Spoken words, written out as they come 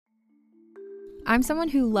I'm someone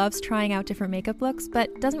who loves trying out different makeup looks,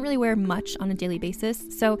 but doesn't really wear much on a daily basis,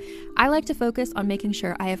 so I like to focus on making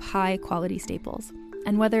sure I have high quality staples.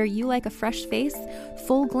 And whether you like a fresh face,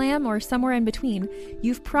 full glam, or somewhere in between,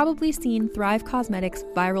 you've probably seen Thrive Causemetics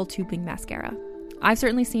Viral Tubing Mascara. I've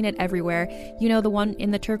certainly seen it everywhere. You know, the one in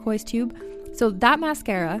the turquoise tube? So that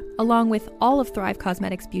mascara, along with all of Thrive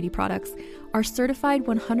Causemetics beauty products, are certified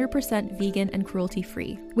 100% vegan and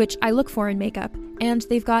cruelty-free, which I look for in makeup, and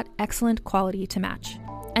they've got excellent quality to match.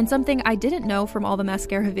 And something I didn't know from all the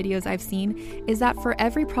mascara videos I've seen is that for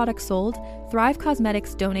every product sold, Thrive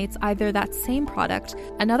Causemetics donates either that same product,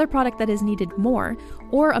 another product that is needed more,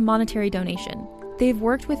 or a monetary donation. They've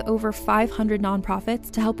worked with over 500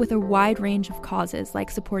 nonprofits to help with a wide range of causes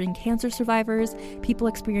like supporting cancer survivors, people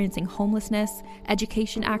experiencing homelessness,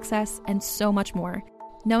 education access, and so much more.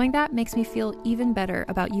 Knowing that makes me feel even better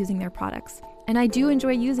about using their products. And I do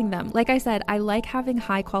enjoy using them. Like I said, I like having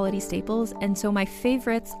high quality staples, and so my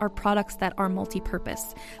favorites are products that are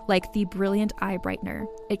multi-purpose, like the Brilliant Eye Brightener.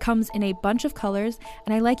 It comes in a bunch of colors,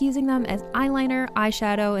 and I like using them as eyeliner,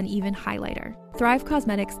 eyeshadow, and even highlighter. Thrive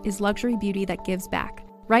Causemetics is luxury beauty that gives back.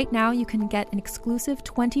 Right now, you can get an exclusive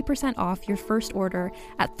 20% off your first order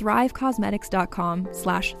at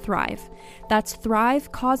thrivecausemetics.com/thrive. That's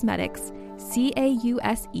Thrive Causemetics,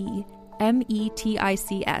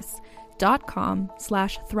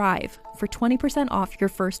 CAUSEMETICS.com/thrive for 20% off your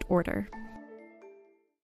first order.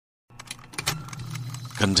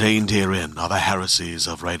 Contained herein are the heresies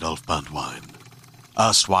of Radolf Burntwine,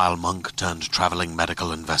 erstwhile monk turned traveling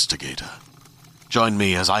medical investigator. Join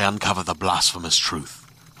me as I uncover the blasphemous truth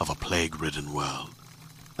of a plague-ridden world,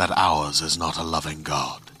 that ours is not a loving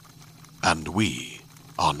God, and we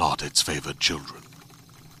are not its favored children.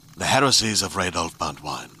 The Heresies of Radolf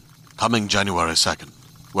Burntwine, coming January 2nd,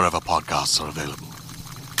 wherever podcasts are available.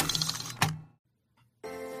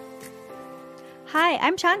 Hi,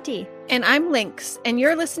 I'm Shanti. And I'm Lynx, and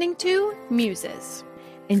you're listening to Muses.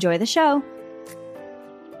 Enjoy the show.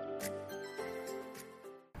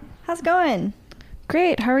 How's it going?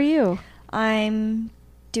 Great. How are you? I'm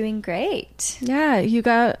doing great. Yeah, you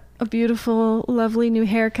got a beautiful, lovely new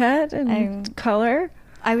haircut and color.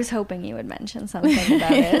 I was hoping you would mention something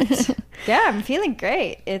about it. Yeah, I'm feeling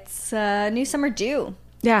great. It's new summer due.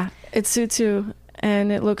 Yeah, it suits you, and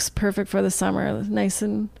it looks perfect for the summer. Nice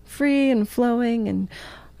and free and flowing and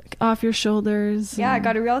off your shoulders. Yeah, I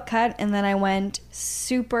got a real cut, and then I went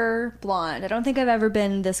super blonde. I don't think I've ever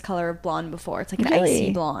been this color of blonde before. It's like an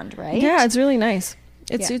icy blonde, right? Yeah, it's really nice.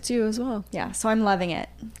 It suits you as well. Yeah, so I'm loving it.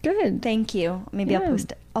 Good. Thank you. Maybe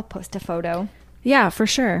I'll post a photo. Yeah, for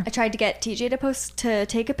sure. I tried to get TJ to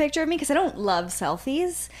take a picture of me because I don't love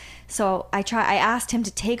selfies. So I asked him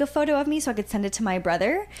to take a photo of me so I could send it to my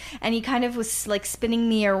brother, and he kind of was like spinning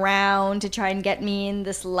me around to try and get me in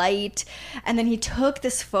this light. And then he took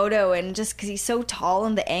this photo, and just because he's so tall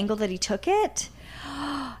and the angle that he took it,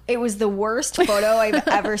 it was the worst photo I've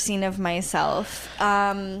ever seen of myself.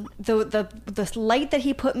 The light that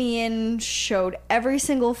he put me in showed every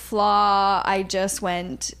single flaw. I just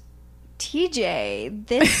went, TJ,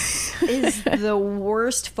 this is the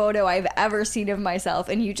worst photo I've ever seen of myself,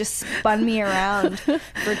 and you just spun me around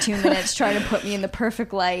for 2 minutes trying to put me in the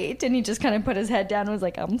perfect light. And he just kind of put his head down and was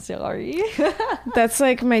like, I'm sorry. That's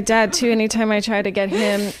like my dad too. Anytime I try to get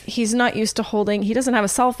him, he's not used to holding, he doesn't have a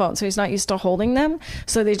cell phone, so he's not used to holding them,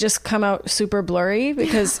 so they just come out super blurry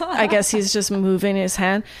because I guess he's just moving his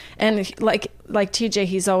hand. And like TJ,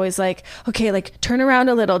 he's always like, okay, like turn around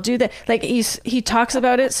a little, do that. Like he talks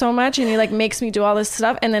about it so much, and he like makes me do all this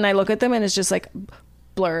stuff, and then I look at them and it's just like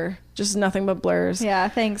blur, just nothing but blurs. Yeah,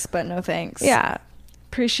 thanks, but no thanks. Yeah,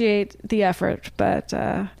 appreciate the effort, but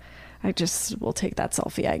I just will take that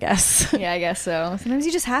selfie, I guess. Yeah, I guess so. Sometimes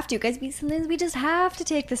you just have to, guys. Sometimes we just have to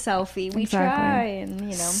take the selfie. We try,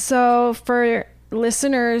 and So for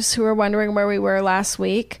listeners who are wondering where we were last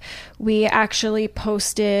week, we actually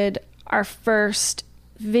posted our first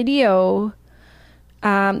video,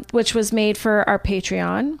 which was made for our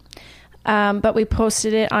Patreon, but we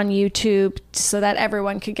posted it on YouTube so that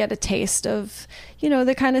everyone could get a taste of,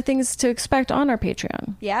 the kind of things to expect on our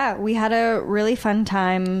Patreon. Yeah, we had a really fun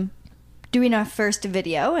time doing our first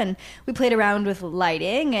video, and we played around with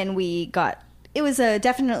lighting, and it was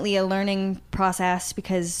definitely a learning process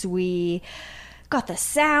because we got the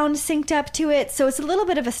sound synced up to it, so it's a little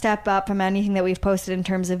bit of a step up from anything that we've posted in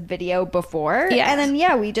terms of video before. Yeah. And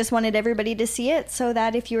then we just wanted everybody to see it so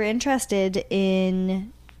that if you're interested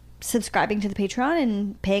in subscribing to the Patreon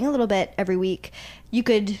and paying a little bit every week, you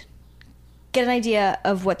could get an idea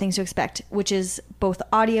of what things to expect, which is both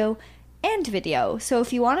audio and video. So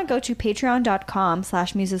if you want to go to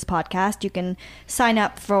patreon.com/musespodcast, you can sign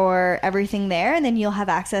up for everything there, and then you'll have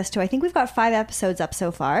access to, I think we've got 5 episodes up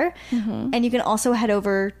so far. And you can also head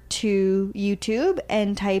over to YouTube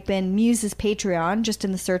and type in Muses Patreon just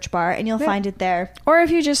in the search bar, and you'll find it there. Or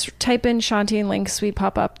if you just type in Shanti and links, we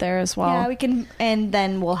pop up there as well. Yeah, we can, and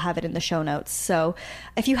then we'll have it in the show notes. So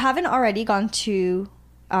if you haven't already gone to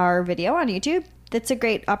our video on YouTube, that's a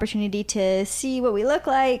great opportunity to see what we look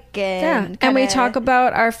like. And we talk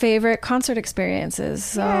about our favorite concert experiences.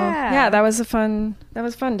 So that was fun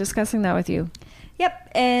discussing that with you.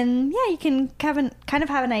 Yep. And yeah, you can kind of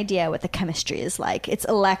have an idea what the chemistry is like. It's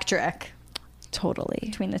electric. Totally.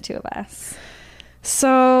 Between the two of us.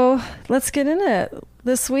 So let's get in it.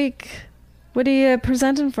 This week, what are you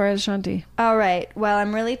presenting for us, Shanti? All right. Well,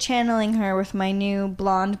 I'm really channeling her with my new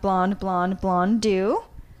blonde do.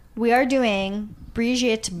 We are doing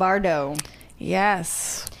Brigitte Bardot.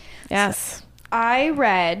 Yes. So I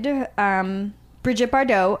read Brigitte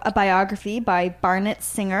Bardot, a biography by Barnett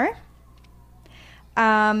Singer.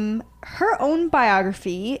 Her own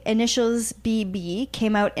biography, initials BB,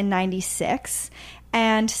 came out in 1996,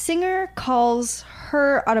 and Singer calls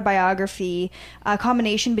her autobiography a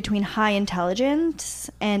combination between high intelligence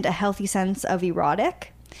and a healthy sense of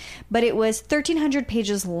erotic. But it was 1,300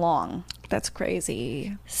 pages long. That's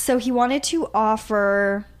crazy. So he wanted to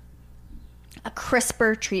offer a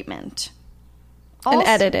crisper treatment. An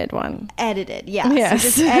edited one. Edited, yeah. Yes. So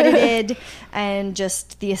just edited and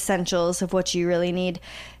just the essentials of what you really need.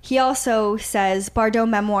 He also says Bardot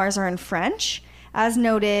memoirs are in French. As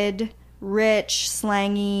noted, rich,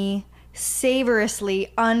 slangy,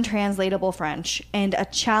 savorously untranslatable French, and a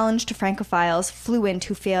challenge to Francophiles fluent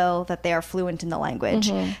who feel that they are fluent in the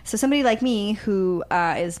language. So somebody like me who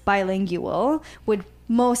is bilingual would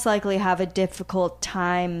most likely have a difficult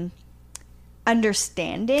time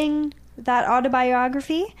understanding that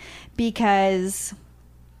autobiography because,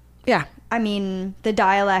 I mean, the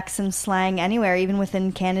dialects and slang anywhere, even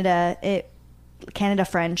within Canada, Canada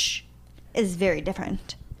French is very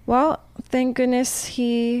different. Well, thank goodness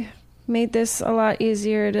he made this a lot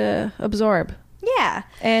easier to absorb. Yeah.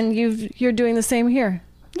 And you're doing the same here.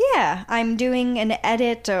 Yeah, I'm doing an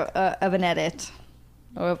edit of an edit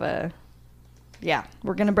of a... Yeah,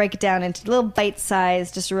 we're going to break it down into a little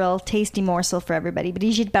bite-sized, just a real tasty morsel for everybody.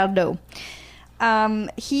 Brigitte Bardot.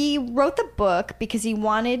 He wrote the book because he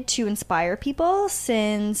wanted to inspire people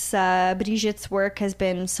since Brigitte's work has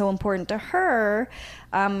been so important to her.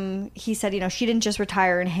 He said, she didn't just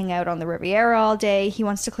retire and hang out on the Riviera all day. He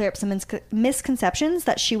wants to clear up some misconceptions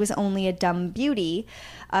that she was only a dumb beauty,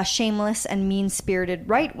 a shameless and mean-spirited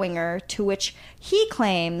right-winger, to which he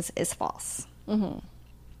claims is false.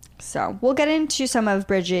 So we'll get into some of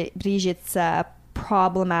Brigitte's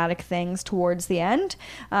problematic things towards the end,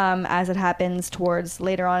 as it happens towards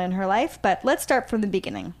later on in her life. But let's start from the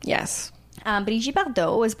beginning. Yes. Brigitte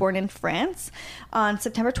Bardot was born in France on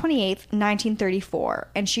September 28th, 1934,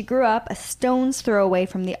 and she grew up a stone's throw away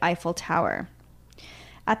from the Eiffel Tower.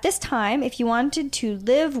 At this time, if you wanted to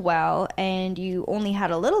live well and you only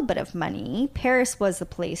had a little bit of money, Paris was the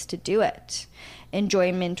place to do it.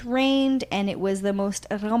 Enjoyment reigned, and it was the most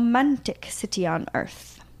romantic city on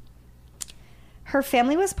earth. Her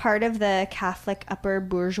family was part of the Catholic upper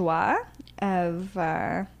bourgeois of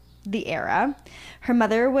the era. Her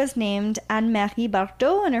mother was named Anne-Marie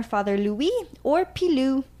Bardot and her father Louis, or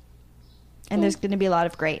Pilou. And there's going to be a lot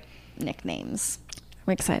of great nicknames.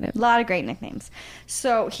 I'm excited. A lot of great nicknames.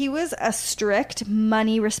 So he was a strict,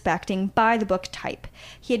 money-respecting, by-the-book type.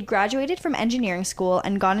 He had graduated from engineering school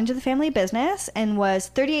and gone into the family business and was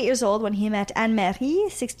 38 years old when he met Anne-Marie, he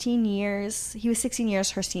was 16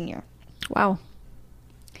 years her senior. Wow.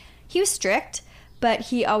 He was strict, but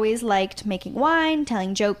he always liked making wine,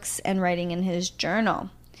 telling jokes, and writing in his journal.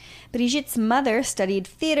 Brigitte's mother studied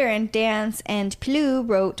theater and dance, and Pilou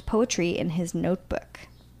wrote poetry in his notebook.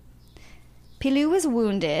 Pilou was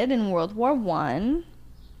wounded in World War I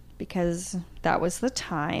because that was the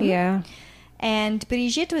time. Yeah. And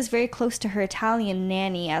Brigitte was very close to her Italian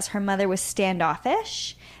nanny as her mother was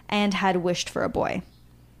standoffish and had wished for a boy.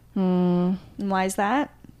 And why is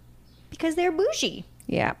that? Because they're bougie.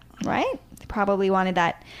 Yeah. Right? They probably wanted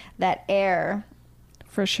that air.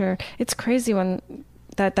 For sure. It's crazy when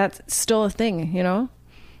that's still a thing,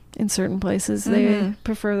 In certain places, they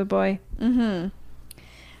prefer the boy.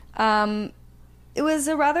 It was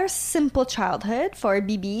a rather simple childhood for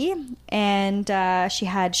Bibi, and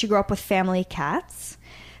she grew up with family cats.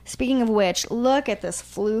 Speaking of which, look at this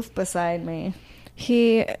floof beside me.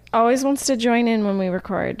 He always wants to join in when we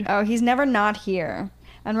record. Oh, he's never not here.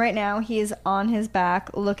 And right now he is on his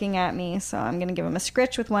back looking at me. So I'm going to give him a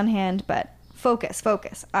scritch with one hand, but focus.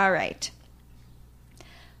 All right.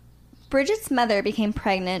 Bridget's mother became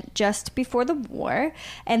pregnant just before the war,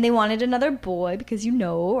 and they wanted another boy because,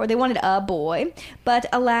 or they wanted a boy. But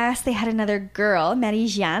alas, they had another girl,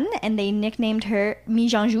 Marie-Jeanne, and they nicknamed her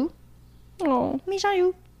Mi-Jean-Jou. Oh.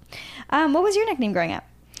 Mi-Jean-Jou. What was your nickname growing up?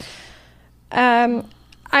 I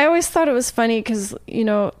always thought it was funny because,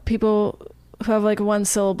 people who have like a one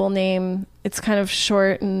syllable name, it's kind of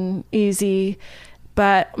short and easy,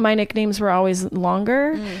 but my nicknames were always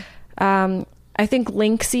longer. I think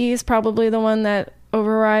Lynxie is probably the one that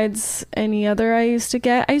overrides any other I used to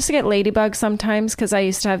get. I used to get Ladybug sometimes because I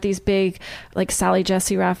used to have these big, like Sally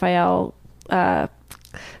Jesse Raphael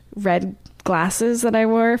red glasses that I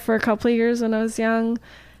wore for a couple of years when I was young.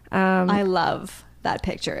 I love that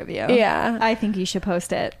picture of you. Yeah. I think you should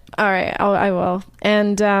post it. All right, I will.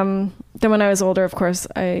 And then when I was older, of course,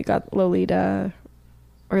 I got Lolita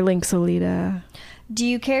or Lynxolita. Do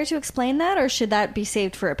you care to explain that, or should that be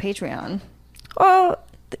saved for a Patreon? Well,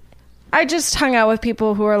 I just hung out with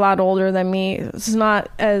people who are a lot older than me. It's not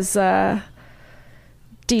as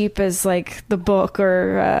deep as like the book,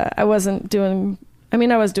 or I was doing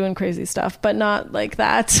crazy stuff, but not like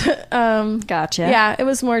that. Gotcha. Yeah, it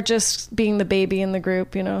was more just being the baby in the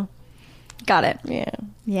group, Got it.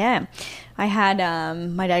 Yeah. I had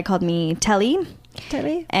my dad called me Telly.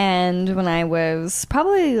 And when I was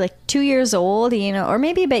probably like 2 years old, or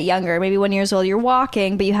maybe a bit younger, maybe 1 year old, you're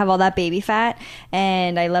walking, but you have all that baby fat.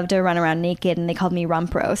 And I loved to run around naked, and they called me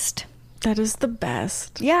Rump Roast. That is the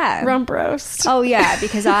best. Yeah. Rump Roast. Oh, yeah,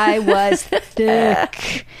 because I was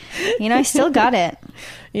thick. I still got it.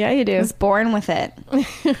 Yeah, you do. I was born with it.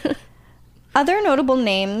 Other notable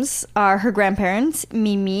names are her grandparents,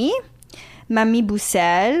 Mimi, Mamie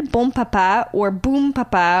Boussel, Bon Papa, or Boom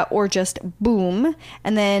Papa, or just Boom.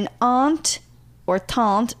 And then Aunt or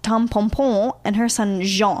Tante Tom Pompon and her son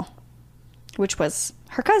Jean, which was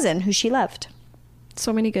her cousin who she loved.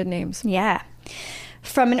 So many good names. Yeah.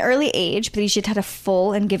 From an early age, Brigitte had a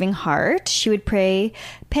full and giving heart. She would pray,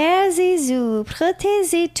 Père Jésus,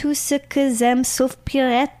 protégez tout ce que j'aime sauf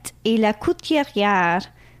Pierrette et la couturière,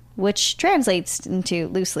 which translates into,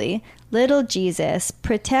 loosely, Little Jesus,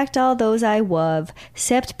 protect all those I love,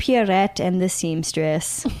 except Pierrette and the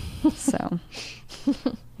seamstress. So,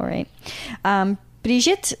 all right.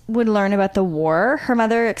 Brigitte would learn about the war, her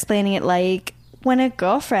mother explaining it like, when a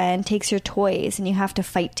girlfriend takes your toys and you have to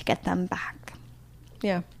fight to get them back.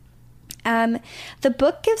 Yeah. The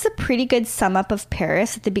book gives a pretty good sum up of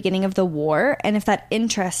Paris at the beginning of the war, and if that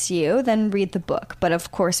interests you, then read the book. But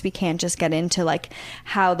of course, we can't just get into like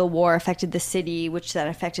how the war affected the city, which then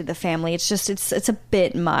affected the family. It's just it's a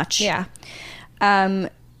bit much. Yeah.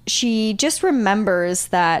 She just remembers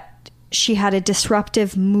that she had a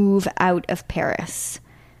disruptive move out of Paris.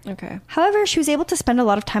 Okay. However, she was able to spend a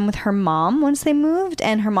lot of time with her mom once they moved,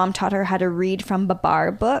 and her mom taught her how to read from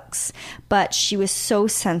Babar books, but she was so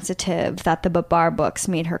sensitive that the Babar books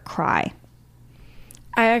made her cry.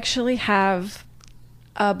 I actually have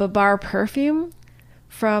a Babar perfume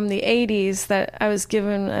from the 80s that I was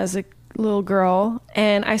given as a little girl,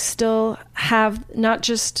 and I still have not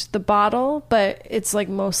just the bottle, but it's like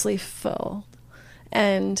mostly full.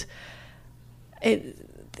 And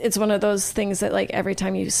it's one of those things that like every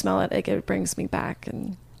time you smell it, like it brings me back.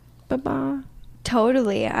 And Babar.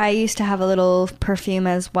 Totally. I used to have a little perfume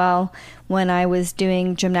as well when I was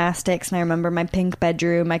doing gymnastics, and I remember my pink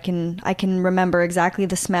bedroom. I can remember exactly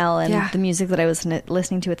the smell and the music that I was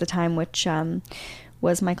listening to at the time, which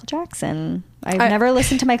was Michael Jackson. I've never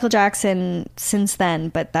listened to Michael Jackson since then,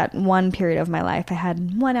 but that one period of my life, I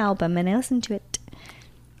had one album and I listened to it.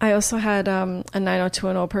 I also had a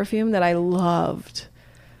 90210 perfume that I loved.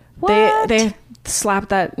 What? They slapped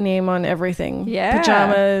that name on everything. Yeah.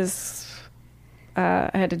 Pajamas.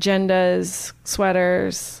 I had agendas,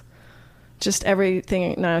 sweaters, just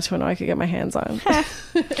everything 90210 I could get my hands on.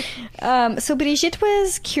 So Brigitte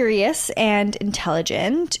was curious and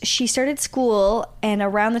intelligent. She started school, and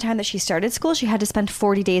around the time that she started school, she had to spend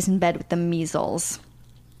 40 days in bed with the measles.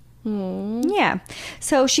 Yeah.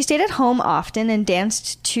 So she stayed at home often and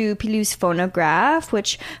danced to Pilou's phonograph,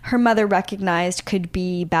 which her mother recognized could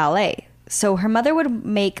be ballet. So her mother would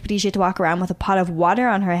make Brigitte walk around with a pot of water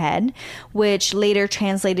on her head, which later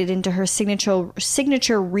translated into her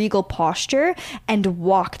signature regal posture and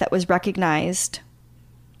walk that was recognized.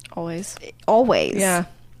 Always. Yeah.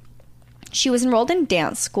 She was enrolled in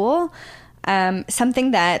dance school.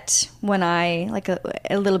 Something that when I, like a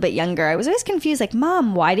little bit younger, I was always confused, like,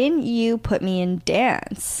 Mom, why didn't you put me in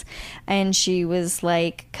dance? And she was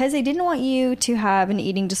like, because I didn't want you to have an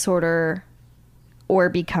eating disorder or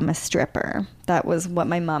become a stripper. That was what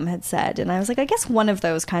my mom had said. And I was like, I guess one of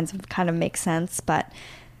those kind of makes sense, but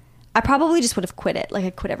I probably just would have quit it. Like, I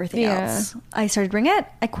quit everything else. I started ringette,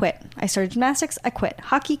 I quit. I started gymnastics, I quit.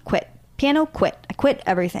 Hockey, quit. Piano, quit. I quit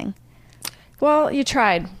everything. Well, you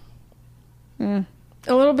tried. A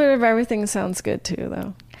little bit of everything sounds good too,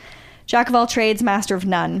 though. Jack of all trades, master of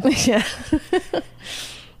none. Yeah.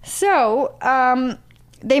 So,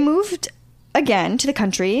 they moved again to the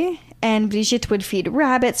country, and Brigitte would feed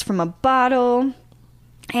rabbits from a bottle.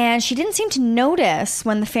 And she didn't seem to notice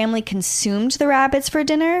when the family consumed the rabbits for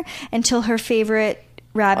dinner until her favorite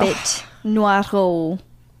rabbit, Noiro,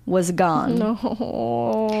 was gone.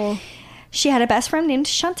 No. She had a best friend named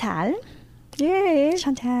Chantal. Yay.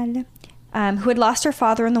 Chantal. Who had lost her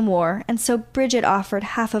father in the war, and so Brigitte offered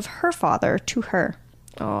half of her father to her.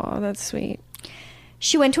 Oh, that's sweet.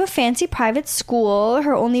 She went to a fancy private school.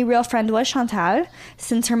 Her only real friend was Chantal,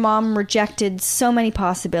 since her mom rejected so many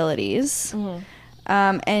possibilities.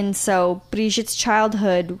 And so Brigitte's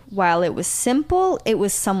childhood, while it was simple, it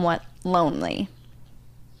was somewhat lonely.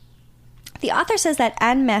 The author says that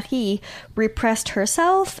Anne-Marie repressed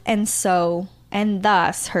herself and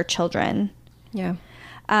thus her children. Yeah.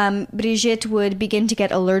 Brigitte would begin to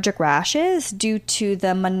get allergic rashes due to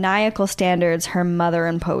the maniacal standards her mother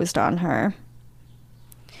imposed on her.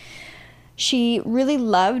 She really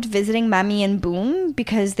loved visiting Mamie and Boom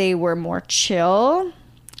because they were more chill.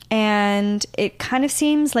 And it kind of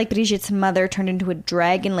seems like Brigitte's mother turned into a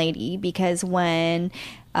dragon lady because when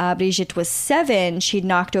Brigitte was 7, she'd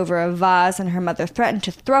knocked over a vase and her mother threatened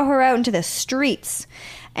to throw her out into the streets,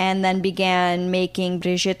 and then began making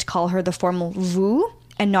Brigitte call her the formal vous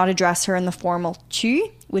and not address her in the formal tu,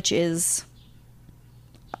 which is,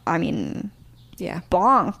 I mean, Yeah.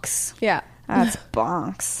 bonks. Yeah. That's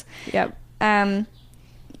bonks. Yep.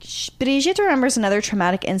 Brigitte remembers another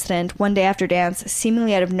traumatic incident. One day after dance,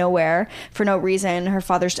 seemingly out of nowhere, for no reason, her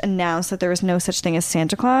father announced that there was no such thing as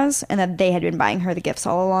Santa Claus and that they had been buying her the gifts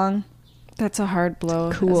all along. That's a hard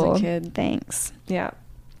blow Cool. as a kid. Thanks. Yeah.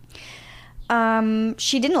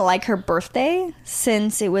 She didn't like her birthday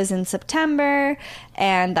since it was in September,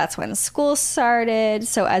 and that's when school started.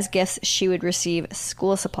 So as gifts, she would receive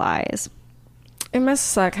school supplies. It must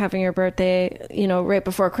suck having your birthday, right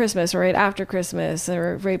before Christmas or right after Christmas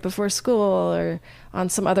or right before school or on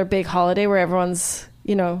some other big holiday where everyone's,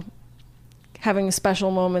 having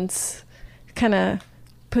special moments. Kind of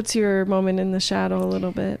puts your moment in the shadow a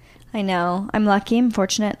little bit. I know. I'm lucky. I'm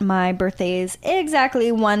fortunate. My birthday is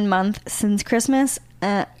exactly 1 month since Christmas,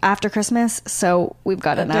 after Christmas. So we've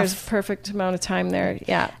got enough. There's a perfect amount of time there.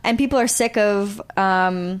 Yeah. And people are sick of,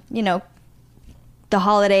 the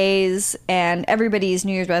holidays, and everybody's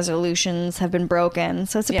New Year's resolutions have been broken.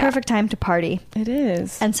 So it's a perfect time to party. It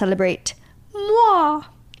is. And celebrate moi,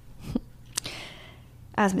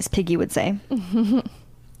 as Miss Piggy would say.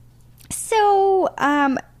 So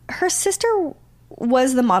her sister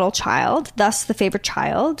was the model child, thus the favorite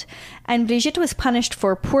child, and Brigitte was punished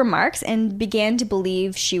for poor marks and began to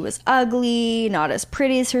believe she was ugly, not as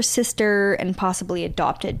pretty as her sister, and possibly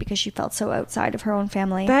adopted because she felt so outside of her own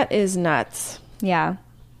family. That is nuts. Yeah.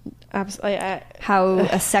 Absolutely. How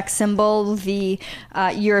a sex symbol, the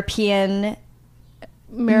European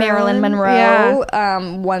Marilyn Monroe,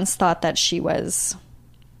 once thought that she was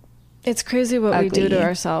It's crazy what ugly. we do to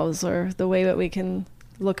ourselves, or the way that we can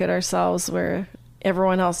look at ourselves where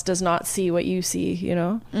everyone else does not see what you see,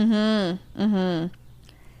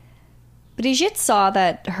 Brigitte saw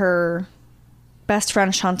that her best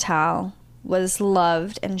friend Chantal was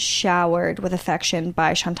loved and showered with affection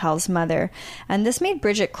by Chantal's mother, and this made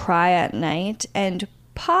Brigitte cry at night and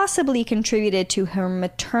possibly contributed to her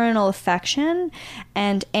maternal affection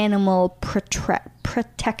and animal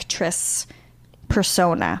protectress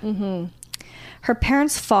persona. Her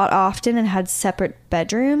parents fought often and had separate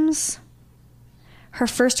bedrooms. Her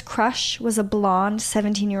first crush was a blonde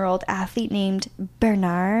 17-year-old athlete named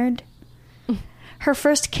Bernard. Her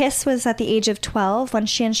first kiss was at the age of 12 when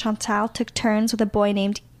she and Chantal took turns with a boy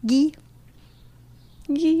named Guy.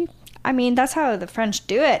 Guy. I mean, that's how the French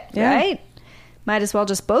do it, right? Might as well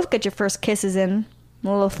just both get your first kisses in. A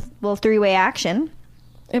little three-way action.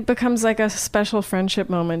 It becomes like a special friendship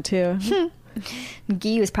moment, too.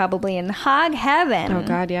 Guy was probably in hog heaven. Oh,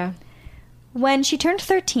 God, yeah. When she turned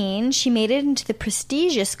 13, she made it into the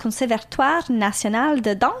prestigious Conservatoire National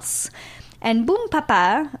de Danse, and Boom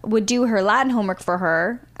Papa would do her Latin homework for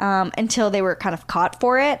her until they were kind of caught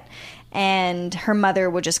for it, and her mother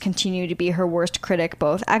would just continue to be her worst critic,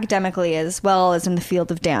 both academically as well as in the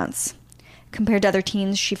field of dance. Compared to other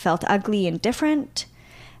teens, she felt ugly and different,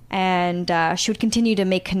 and she would continue to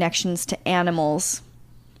make connections to animals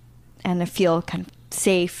and feel kind of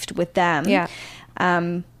safe with them. Yeah.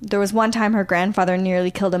 There was one time her grandfather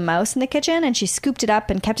nearly killed a mouse in the kitchen, and she scooped it up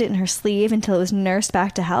and kept it in her sleeve until it was nursed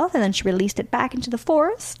back to health, and then she released it back into the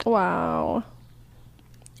forest. Wow.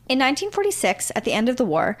 In 1946, at the end of the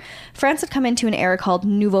war, France had come into an era called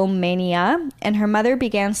Nouveau Mania, and her mother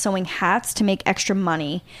began sewing hats to make extra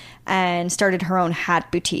money and started her own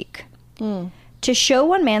hat boutique. To show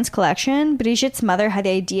one man's collection, Brigitte's mother had the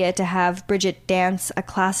idea to have Brigitte dance a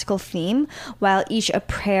classical theme while each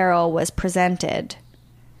apparel was presented.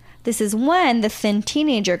 This is when the thin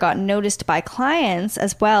teenager got noticed by clients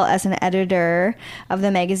as well as an editor of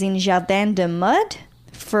the magazine Jardin de Mode,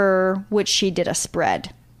 for which she did a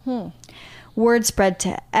spread. Word spread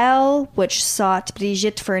to Elle, which sought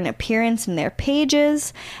Brigitte for an appearance in their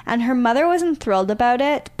pages, and her mother wasn't thrilled about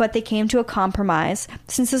it, but they came to a compromise.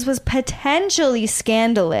 Since this was potentially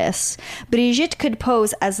scandalous, Brigitte could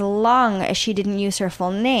pose as long as she didn't use her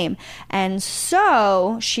full name, and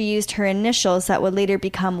so she used her initials that would later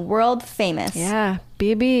become world famous. Yeah,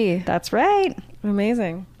 BB. That's right.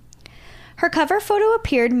 Amazing. Her cover photo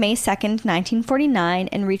appeared May 2nd, 1949,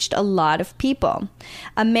 and reached a lot of people.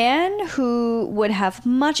 A man who would have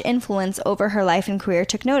much influence over her life and career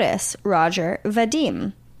took notice, Roger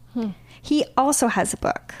Vadim. He also has a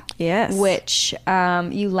book. Yes. Which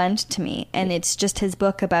you lent to me, and it's just his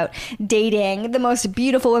book about dating the most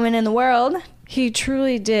beautiful women in the world. He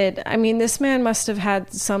truly did. I mean, this man must have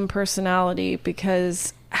had some personality,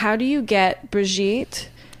 because how do you get Brigitte...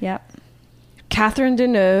 Yep. Catherine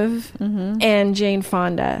Deneuve and Jane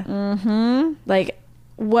Fonda. Like,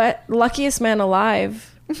 what luckiest man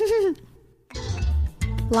alive.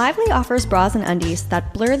 Lively offers bras and undies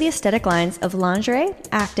that blur the aesthetic lines of lingerie,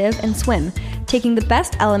 active, and swim, taking the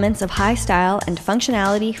best elements of high style and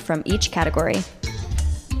functionality from each category.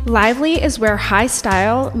 Lively is where high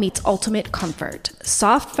style meets ultimate comfort.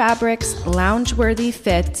 Soft fabrics, lounge-worthy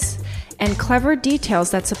fits, and clever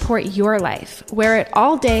details that support your life. Wear it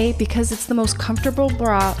all day because it's the most comfortable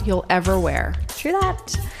bra you'll ever wear. True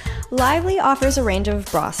that. Lively offers a range of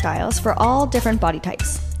bra styles for all different body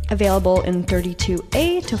types. Available in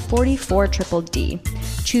 32A to 44 triple D.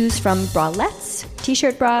 Choose from bralettes,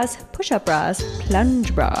 t-shirt bras, push-up bras,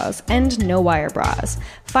 plunge bras, and no-wire bras.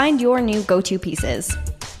 Find your new go-to pieces.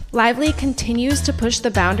 Lively continues to push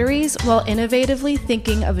the boundaries while innovatively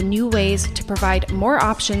thinking of new ways to provide more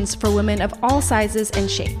options for women of all sizes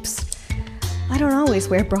and shapes. I don't always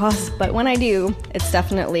wear bras, but when I do, it's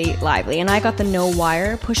definitely Lively. And I got the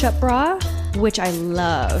no-wire push-up bra, which I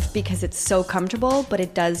love because it's so comfortable, but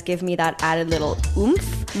it does give me that added little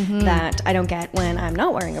oomph that I don't get when I'm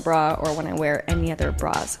not wearing a bra or when I wear any other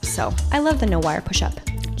bras. So I love the no-wire push-up.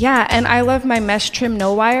 Yeah, and I love my mesh trim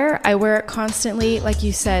no wire. I wear it constantly. Like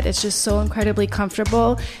you said, it's just so incredibly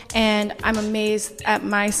comfortable, and I'm amazed at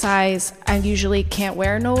my size. I usually can't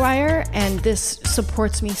wear no wire, and this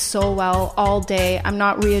supports me so well all day. I'm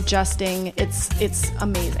not readjusting. It's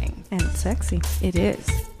amazing. And it's sexy. It is.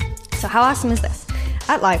 So how awesome is this?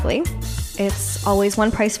 At Lively, it's always one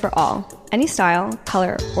price for all, any style,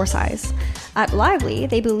 color, or size. At Lively,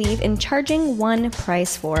 they believe in charging one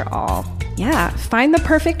price for all. Yeah, find the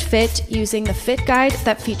perfect fit using the fit guide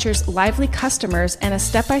that features Lively customers and a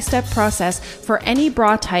step-by-step process for any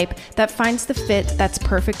bra type that finds the fit that's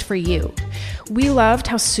perfect for you. We loved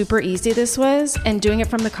how super easy this was, and doing it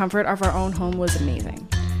from the comfort of our own home was amazing.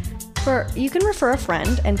 You can refer a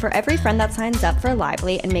friend, and for every friend that signs up for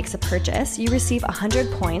Lively and makes a purchase, you receive 100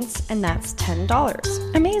 points, and that's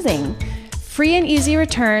 $10. Amazing. Free and easy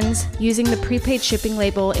returns using the prepaid shipping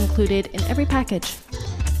label included in every package.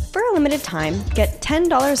 For a limited time, get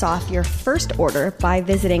 $10 off your first order by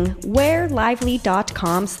visiting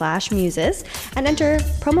wearlively.com/muses and enter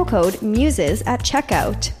promo code MUSES at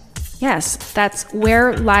checkout. Yes, that's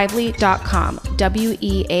wearlively.com.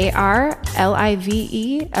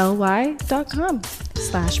 wearlively.com.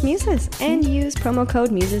 /muses and use promo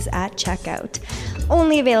code MUSES at checkout.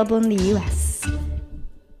 Only available in the US.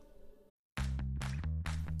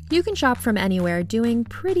 You can shop from anywhere doing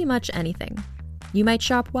pretty much anything. You might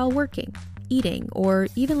shop while working, eating, or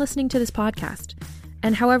even listening to this podcast.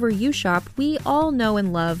 And however you shop, we all know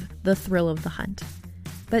and love the thrill of the hunt.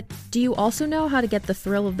 But do you also know how to get the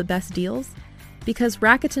thrill of the best deals? Because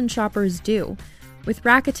Rakuten shoppers do. With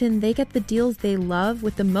Rakuten, they get the deals they love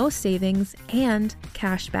with the most savings and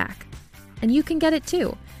cash back. And you can get it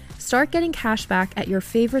too. Start getting cash back at your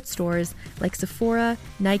favorite stores like Sephora,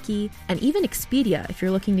 Nike, and even Expedia if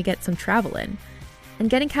you're looking to get some travel in. And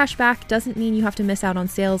getting cash back doesn't mean you have to miss out on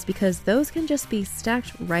sales because those can just be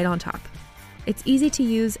stacked right on top. It's easy to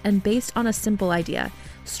use and based on a simple idea.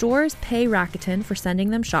 Stores pay Rakuten for sending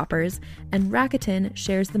them shoppers, and Rakuten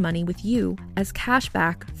shares the money with you as cash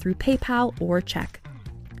back through PayPal or check.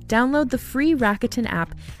 Download the free Rakuten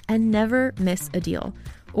app and never miss a deal.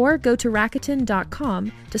 Or go to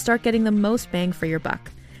Rakuten.com to start getting the most bang for your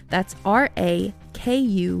buck. That's Rakuten.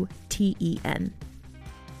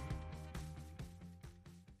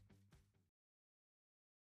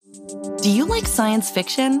 Do you like science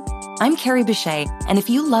fiction? I'm Carrie Bechet, and if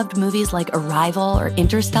you loved movies like Arrival or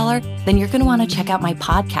Interstellar, then you're going to want to check out my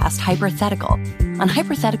podcast, Hypothetical. On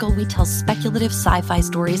Hypothetical, we tell speculative sci-fi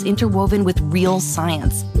stories interwoven with real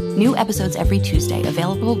science. New episodes every Tuesday,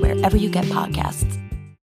 available wherever you get podcasts.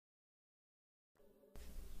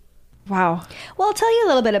 Wow. Well, I'll tell you a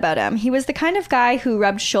little bit about him. He was the kind of guy who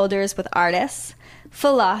rubbed shoulders with artists,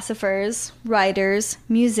 philosophers, writers,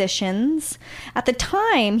 musicians. At the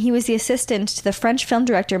time, he was the assistant to the French film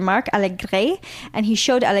director Marc Allégret, and he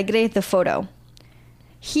showed Allégret the photo.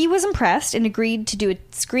 He was impressed and agreed to do a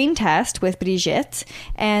screen test with Brigitte,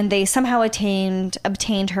 and they somehow obtained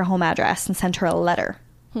her home address and sent her a letter.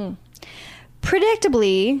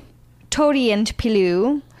 Predictably, Tori and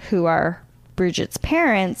Pilou, who are Brigitte's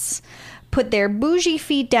parents, put their bougie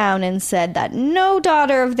feet down and said that no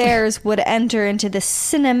daughter of theirs would enter into the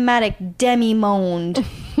cinematic demi-monde.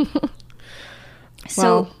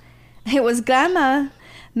 So it was Grandma,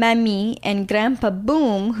 Mamie, and Grandpa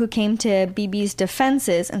Boom who came to Bibi's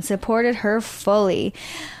defenses and supported her fully.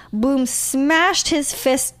 Boom smashed his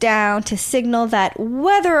fist down to signal that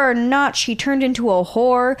whether or not she turned into a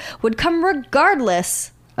whore would come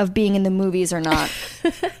regardless of being in the movies or not.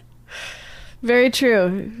 Very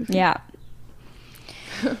true. Yeah.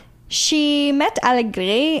 She met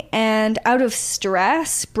Allégret and, out of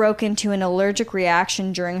stress, broke into an allergic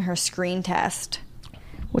reaction during her screen test.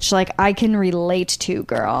 Which, like, I can relate to,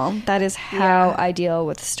 girl. That is how I deal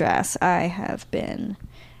with stress. I have been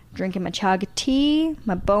drinking my chaga tea,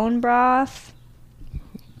 my bone broth.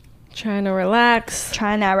 Trying to relax.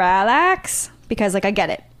 Because, like, I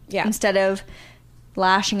get it. Yeah. Instead of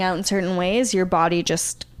lashing out in certain ways, your body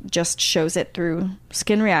just shows it through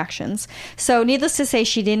skin reactions. So needless to say,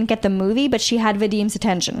 she didn't get the movie, but she had Vadim's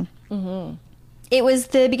attention. Mm-hmm. It was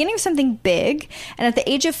the beginning of something big, and at the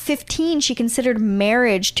age of 15, she considered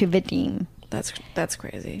marriage to Vadim. That's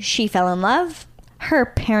crazy. She fell in love. Her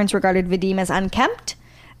parents regarded Vadim as unkempt,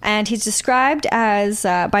 and he's described as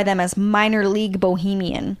by them as minor league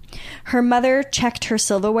bohemian. Her mother checked her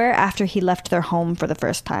silverware after he left their home for the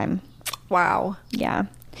first time. Wow. Yeah.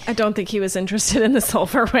 I don't think he was interested in the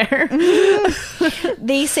silverware.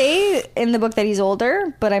 They say in the book that he's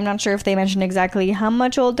older, but I'm not sure if they mentioned exactly how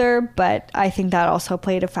much older, but I think that also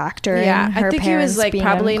played a factor in her I think he was like being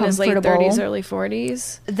probably in his late uncomfortable. 30s, early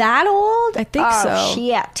 40s. That old? I think so.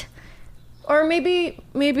 Shit. Or maybe,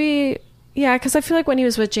 yeah, because I feel like when he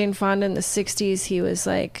was with Jane Fonda in the 60s, he was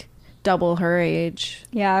like double her age.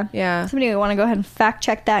 Yeah. Yeah. Somebody want to go ahead and fact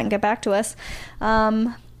check that and get back to us.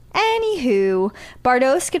 Anywho,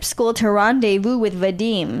 Bardot skipped school to rendezvous with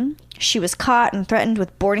Vadim. She was caught and threatened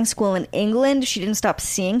with boarding school in England. She didn't stop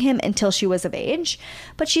seeing him until she was of age,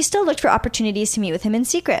 but she still looked for opportunities to meet with him in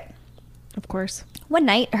secret. Of course. One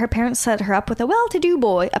night, her parents set her up with a well-to-do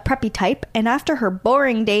boy, a preppy type, and after her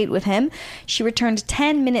boring date with him, she returned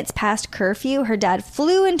 10 minutes past curfew. Her dad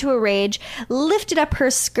flew into a rage, lifted up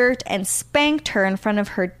her skirt, and spanked her in front of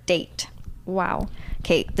her date. Wow.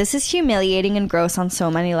 Okay, this is humiliating and gross on so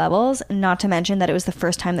many levels, not to mention that it was the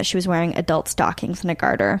first time that she was wearing adult stockings and a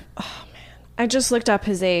garter. Oh, man. I just looked up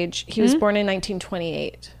his age. He was born in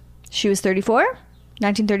 1928. She was 34?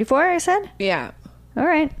 1934, I said? Yeah. All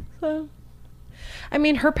right. So, I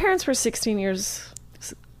mean, her parents were 16 years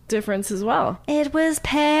difference as well. It was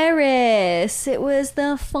Paris. It was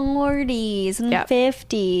the 40s and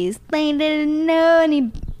 50s. They didn't know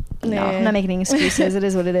any... No, I'm not making any excuses. It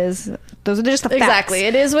is what it is. Those are just the facts. Exactly.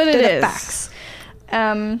 It is what it is. The facts.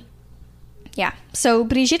 Yeah. So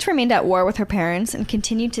Brigitte remained at war with her parents and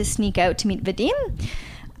continued to sneak out to meet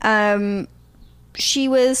Vadim. She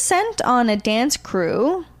was sent on a dance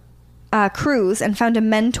cruise and found a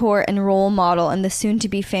mentor and role model in the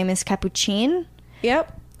soon-to-be famous Capucine.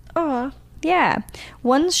 Yep. Aw. Yeah.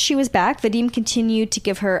 Once she was back, Vadim continued to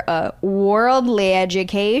give her a worldly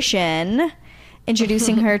education,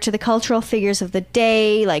 introducing her to the cultural figures of the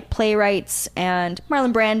day, like playwrights and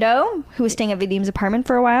Marlon Brando, who was staying at Vadim's apartment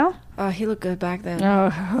for a while. Oh, he looked good back then.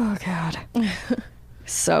 Oh God.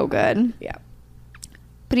 So good. Yeah.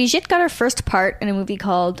 Brigitte got her first part in a movie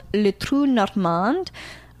called Le Trou Normand,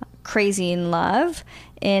 Crazy in Love,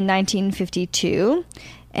 in 1952.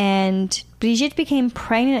 And Brigitte became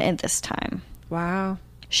pregnant at this time. Wow.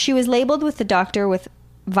 She was labeled with the doctor with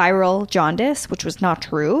viral jaundice, which was not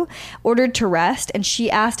true, ordered to rest, and she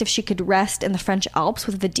asked if she could rest in the French Alps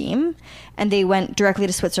with Vadim, and they went directly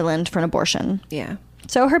to Switzerland for an abortion. Yeah.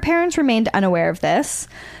 So her parents remained unaware of this.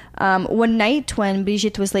 One night when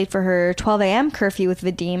Brigitte was late for her 12 a.m. curfew with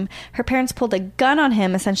Vadim, her parents pulled a gun on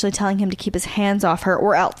him, essentially telling him to keep his hands off her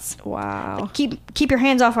or else. Wow. Keep your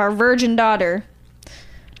hands off our virgin daughter.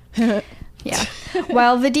 Yeah.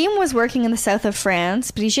 While Vadim was working in the south of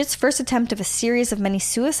France, Brigitte's first attempt of a series of many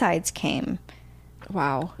suicides came.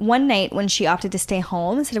 Wow. One night when she opted to stay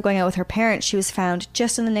home instead of going out with her parents, she was found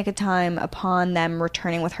just in the nick of time upon them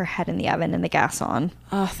returning with her head in the oven and the gas on.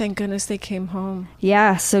 Oh, thank goodness they came home.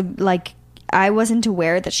 Yeah, so like I wasn't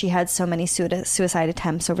aware that she had so many suicide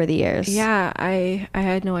attempts over the years. Yeah, I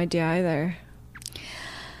had no idea either.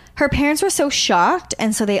 Her parents were so shocked,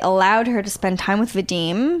 and so they allowed her to spend time with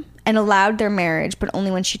Vadim and allowed their marriage, but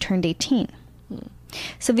only when she turned 18.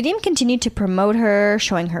 So Vadim continued to promote her,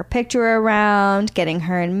 showing her picture around, getting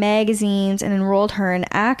her in magazines, and enrolled her in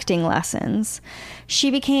acting lessons. She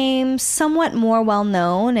became somewhat more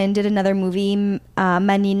well-known and did another movie,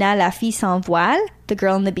 Manina la fille sans voile, the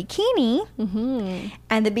girl in the bikini. Mm-hmm.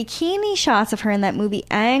 And the bikini shots of her in that movie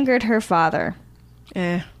angered her father.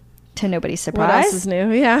 To nobody's surprise. What else is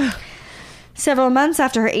new? Yeah. Several months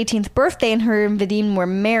after her 18th birthday, and her and Vadim were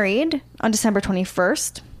married on December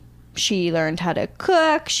 21st. She learned how to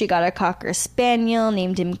cook. She got a Cocker Spaniel,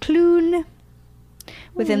 named him Clune.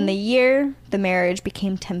 Within the year, the marriage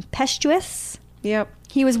became tempestuous. Yep.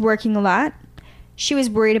 He was working a lot. She was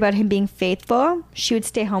worried about him being faithful. She would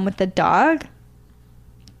stay home with the dog.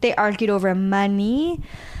 They argued over money.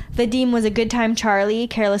 Vadim was a good time Charlie,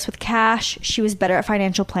 careless with cash. She was better at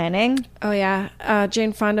financial planning. Oh, yeah.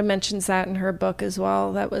 Jane Fonda mentions that in her book as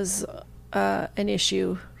well. That was an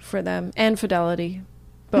issue for them. And fidelity.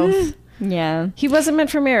 Both. Yeah. He wasn't meant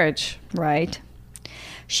for marriage. Right.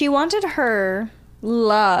 She wanted her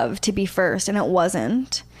love to be first, and it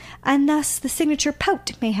wasn't. And thus, the signature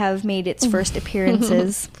pout may have made its first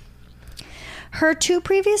appearances. Her two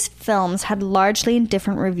previous films had largely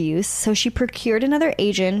indifferent reviews, so she procured another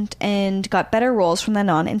agent and got better roles from then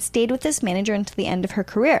on and stayed with this manager until the end of her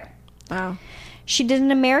career. Wow. She did an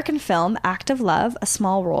American film, Act of Love, a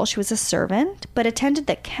small role. She was a servant, but attended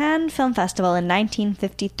the Cannes Film Festival in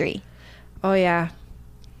 1953. Oh, yeah.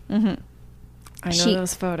 Mm-hmm. I know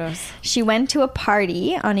those photos. She went to a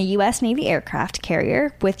party on a U.S. Navy aircraft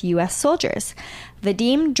carrier with U.S. soldiers.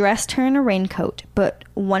 Vadim dressed her in a raincoat, but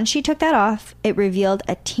once she took that off, it revealed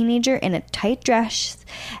a teenager in a tight dress,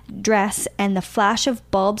 and the flash of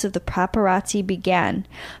bulbs of the paparazzi began.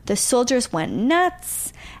 The soldiers went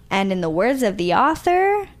nuts, and in the words of the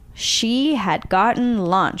author, she had gotten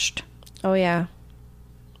launched. Oh, yeah.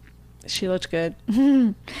 She looked good.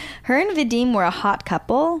 Her and Vadim were a hot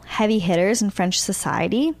couple, heavy hitters in French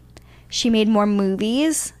society. She made more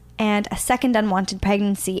movies, and a second unwanted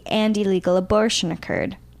pregnancy and illegal abortion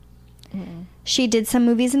occurred. She did some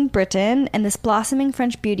movies in Britain, and this blossoming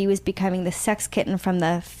French beauty was becoming the sex kitten from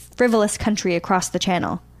the frivolous country across the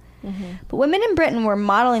channel. But women in Britain were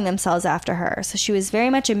modeling themselves after her, so she was very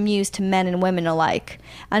much amused to men and women alike.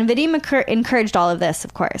 And Vadim encouraged all of this,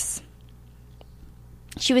 of course.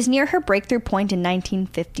 She was near her breakthrough point in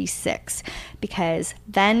 1956, because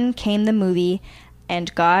then came the movie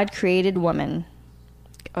And God Created Woman.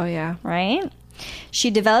 Oh, yeah. Right?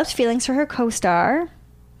 She developed feelings for her co-star.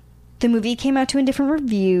 The movie came out to indifferent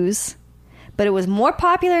reviews, but it was more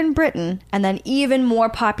popular in Britain and then even more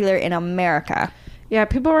popular in America. Yeah,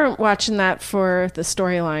 people weren't watching that for the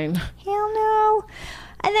storyline. Hell no.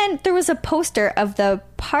 And then there was a poster of the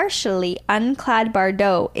partially unclad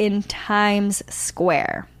Bardot in Times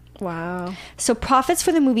Square. Wow. So profits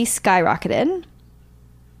for the movie skyrocketed.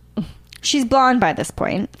 She's blonde by this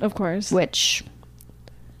point. Of course. Which...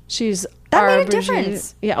 She's... That made a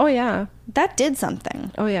difference. Yeah. Oh, yeah. That did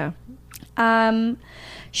something. Oh, yeah.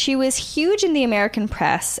 She was huge in the American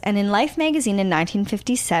press, and in Life magazine in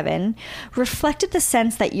 1957 reflected the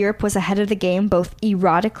sense that Europe was ahead of the game both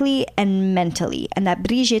erotically and mentally, and that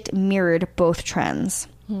Brigitte mirrored both trends.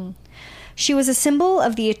 She was a symbol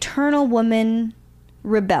of the eternal woman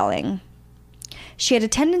rebelling. She had a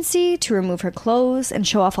tendency to remove her clothes and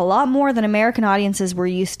show off a lot more than American audiences were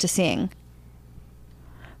used to seeing.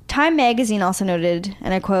 Time magazine also noted,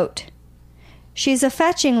 and I quote, "She's a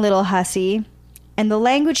fetching little hussy, and the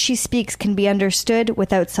language she speaks can be understood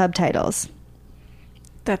without subtitles."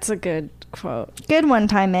 That's a good quote. Good one,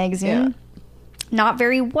 Time magazine. Yeah. Not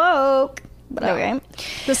very woke, but no. Okay.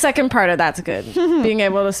 The second part of that's good. Being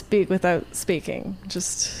able to speak without speaking.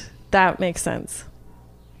 Just, that makes sense.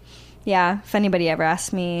 Yeah, if anybody ever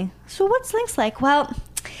asks me, so what's Lynx like? Well,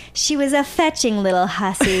 She was a fetching little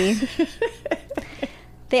hussy.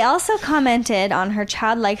 They also commented on her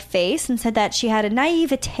childlike face and said that she had a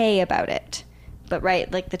naivete about it. But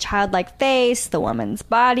right, like the childlike face, the woman's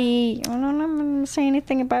body, I don't know, say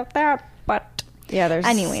anything about that, but Yeah, there's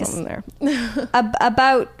anyways, something there.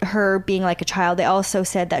 about her being like a child, they also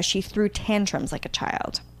said that she threw tantrums like a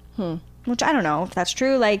child. Which I don't know if that's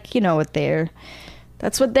true. Like, you know what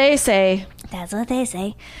That's what they say. That's what they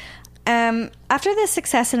say. After this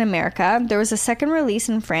success in America, there was a second release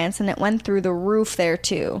in France, and it went through the roof there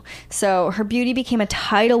too. So her beauty became a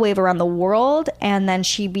tidal wave around the world, and then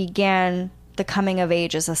she began the coming of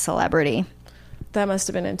age as a celebrity. That must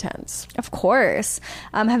have been intense. Of course.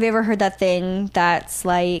 Have you ever heard that thing that's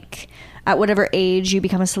like, at whatever age you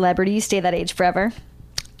become a celebrity, you stay that age forever?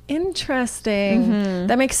 Interesting.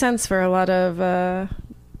 That makes sense for a lot of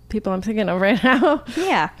people I'm thinking of right now.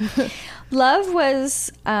 Yeah. Love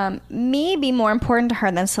was maybe more important to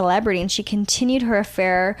her than celebrity, and she continued her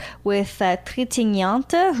affair with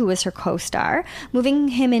Trintignant, who was her co-star, moving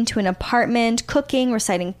him into an apartment, cooking,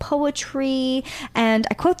 reciting poetry, and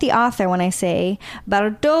I quote the author when I say,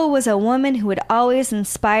 Bardot was a woman who would always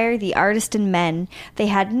inspire the artist in men. They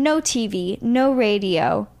had no TV, no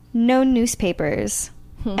radio, no newspapers.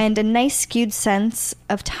 And a nice skewed sense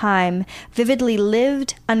of time, vividly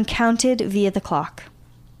lived, uncounted via the clock.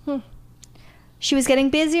 She was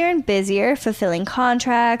getting busier and busier, fulfilling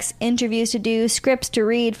contracts, interviews to do, scripts to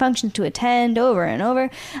read, functions to attend, over and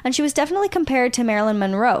over, and she was definitely compared to Marilyn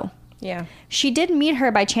Monroe. Yeah. She did meet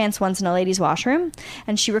her by chance once in a ladies' washroom,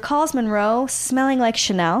 and she recalls Monroe smelling like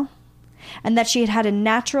Chanel, and that she had had a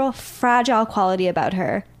natural, fragile quality about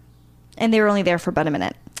her, and they were only there for about a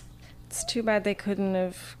minute. It's too bad they couldn't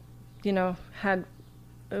have, had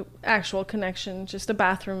an actual connection, just a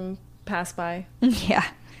bathroom pass by. Yeah.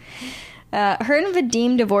 Her and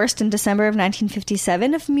Vadim divorced in December of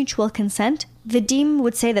 1957 of mutual consent. Vadim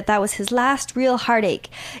would say that was his last real heartache,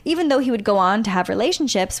 even though he would go on to have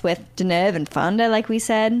relationships with Deneuve and Fonda, like we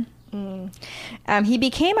said. He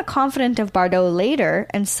became a confidant of Bardot later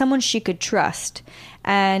and someone she could trust.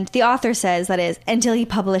 And the author says, that is, until he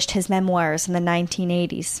published his memoirs in the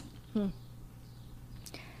 1980s.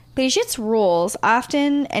 Brigitte's roles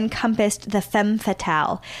often encompassed the femme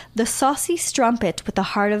fatale, the saucy strumpet with the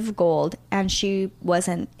heart of gold, and she was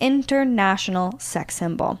an international sex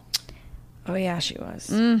symbol. Oh, yeah, she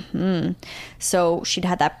was. So she'd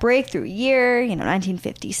had that breakthrough year,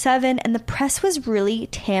 1957, and the press was really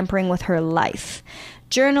tampering with her life.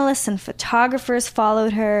 Journalists and photographers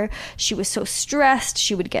followed her. She was so stressed,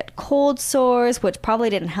 she would get cold sores, which probably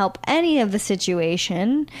didn't help any of the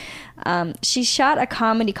situation. She shot a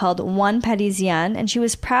comedy called One Parisien, and she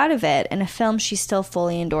was proud of it, and a film she still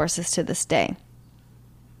fully endorses to this day.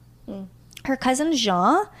 Her cousin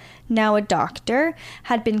Jean, now a doctor,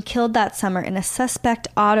 had been killed that summer in a suspect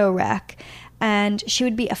auto wreck, and she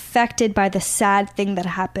would be affected by the sad thing that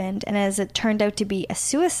happened, and as it turned out to be a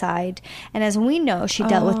suicide, and as we know, she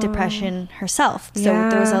dealt with depression herself. So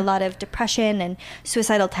there was a lot of depression and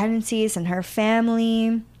suicidal tendencies in her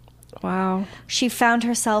family. Wow. She found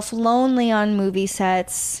herself lonely on movie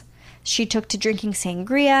sets. She took to drinking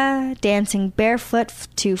sangria, dancing barefoot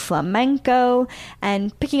to flamenco,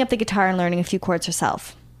 and picking up the guitar and learning a few chords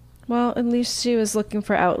herself. Well, at least she was looking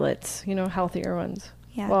for outlets, healthier ones.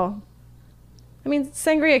 Yeah. Well, I mean,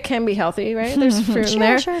 sangria can be healthy, right? There's fruit in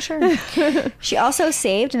there. Sure. She also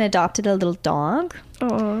saved and adopted a little dog.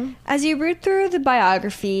 Aww. As you read through the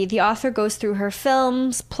biography, the author goes through her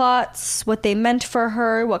films, plots, what they meant for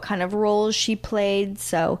her, what kind of roles she played.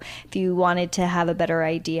 So if you wanted to have a better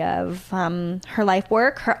idea of her life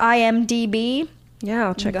work, her IMDb. Yeah,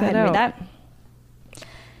 I'll check go that ahead and out. read that.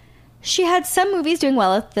 She had some movies doing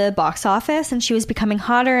well at the box office, and she was becoming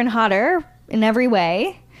hotter and hotter in every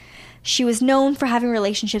way. She was known for having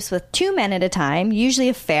relationships with 2 men at a time, usually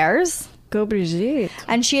affairs. Go Brigitte.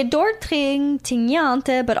 And she adored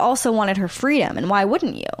Trintignant, but also wanted her freedom. And why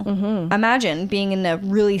wouldn't you? Imagine being in a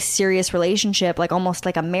really serious relationship, like almost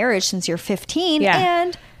like a marriage since you're 15,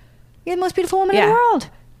 and you're the most beautiful woman in the world.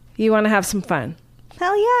 You want to have some fun.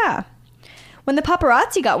 Hell yeah. When the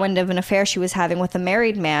paparazzi got wind of an affair she was having with a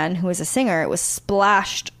married man who was a singer, it was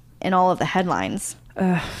splashed in all of the headlines.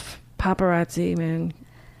 Paparazzi, man.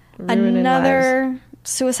 Ruining Another lives.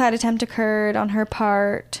 suicide attempt occurred on her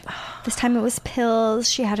part. This time it was pills.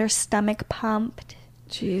 She had her stomach pumped.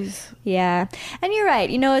 Jeez. Yeah. And you're right.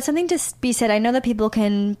 It's something to be said. I know that people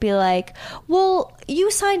can be like, well,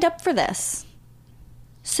 you signed up for this,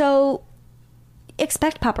 so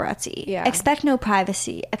expect paparazzi. Yeah. Expect no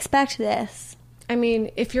privacy. Expect this. I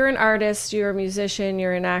mean, if you're an artist, you're a musician,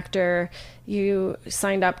 you're an actor, you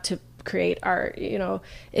signed up to create art. You know,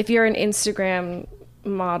 if you're an Instagram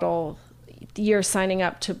model, you're signing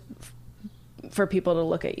up for people to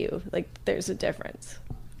look at you. Like, there's a difference.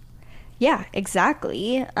 Yeah,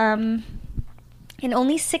 exactly. In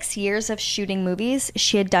only 6 years of shooting movies,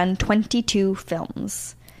 she had done 22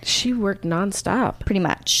 films. She worked nonstop. Pretty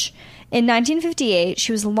much. In 1958,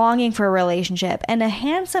 she was longing for a relationship, and a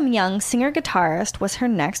handsome young singer-guitarist was her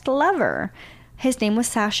next lover. His name was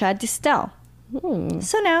Sacha Distel.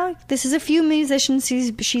 So now, this is a few musicians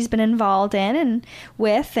she's been involved in and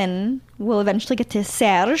with, and we'll eventually get to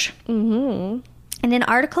Serge. In an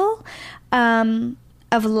article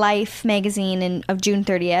of Life magazine of June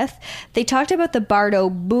 30th, they talked about the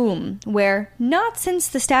Bardot boom, where not since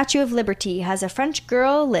the Statue of Liberty has a French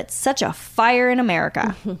girl lit such a fire in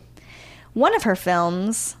America. One of her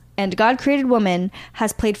films, And God Created Woman,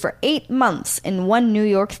 has played for 8 months in one New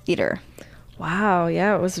York theater. Wow,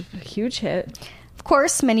 yeah, it was a huge hit. Of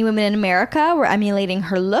course, many women in America were emulating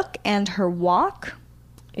her look and her walk.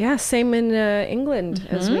 Yeah, same in England,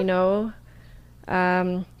 as we know.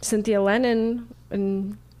 Cynthia Lennon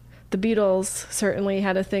and the Beatles certainly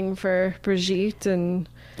had a thing for Brigitte, and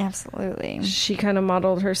Absolutely. she kind of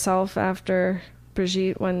modeled herself after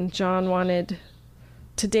Brigitte when John wanted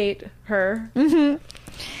to date her.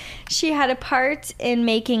 She had a part in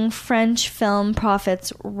making French film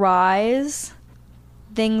profits rise.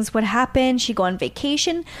 Things would happen. She'd go on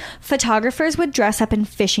vacation. Photographers would dress up in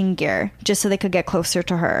fishing gear just so they could get closer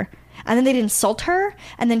to her. And then they'd insult her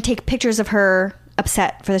and then take pictures of her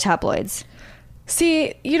upset for the tabloids.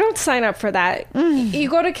 See, you don't sign up for that. You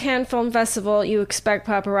go to Cannes Film Festival, you expect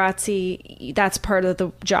paparazzi. That's part of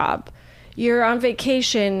the job. You're on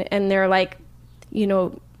vacation and they're like, you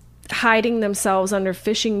know, hiding themselves under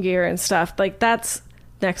fishing gear and stuff. Like, that's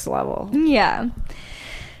next level. Yeah.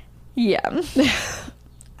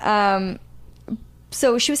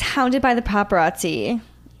 So she was hounded by the paparazzi,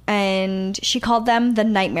 and she called them the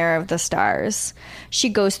nightmare of the stars. She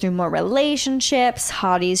goes through more relationships,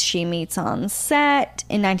 hotties she meets on set.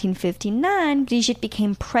 In 1959, Brigitte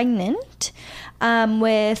became pregnant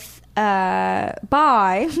by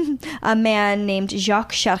a man named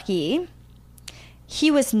Jacques Charrier. He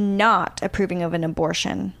was not approving of an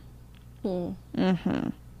abortion.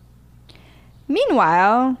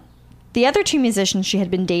 Meanwhile, the other 2 musicians she had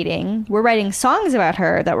been dating were writing songs about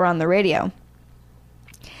her that were on the radio.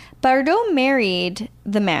 Bardot married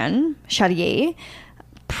the man, Charrier,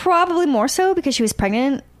 probably more so because she was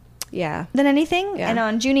pregnant than anything. Yeah. And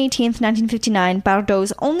on June 18th, 1959,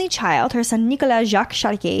 Bardot's only child, her son Nicolas Jacques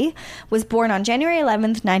Charrier, was born on January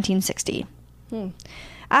 11th, 1960.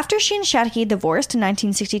 After she and Charrier divorced in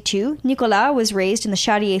 1962, Nicolas was raised in the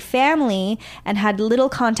Charrier family and had little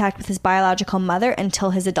contact with his biological mother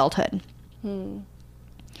until his adulthood.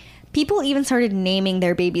 People even started naming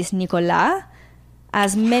their babies Nicolas,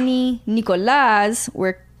 as many Nicolas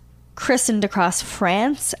were christened across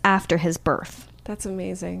France after his birth. That's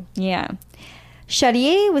amazing. Yeah.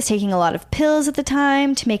 Charrier was taking a lot of pills at the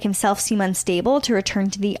time to make himself seem unstable to return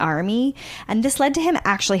to the army, and this led to him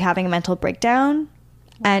actually having a mental breakdown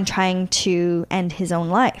and trying to end his own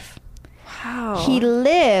life. Wow. He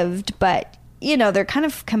lived, but, you know, they're kind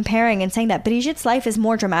of comparing and saying that Brigitte's life is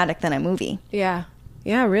more dramatic than a movie. Yeah.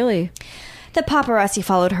 Yeah, really. The paparazzi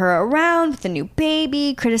followed her around with a new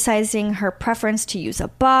baby, criticizing her preference to use a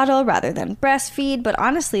bottle rather than breastfeed. But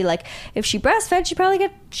honestly, like, if she breastfed, she'd probably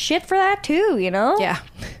get shit for that too, you know? Yeah.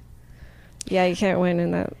 Yeah, you can't win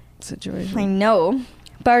in that situation. I know.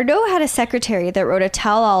 Bardot had a secretary that wrote a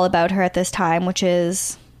tell-all about her at this time, which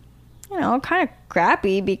is, you know, kind of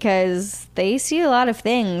crappy because they see a lot of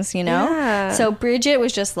things, you know? Yeah. So Brigitte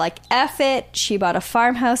was just like, F it. She bought a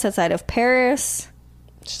farmhouse outside of Paris.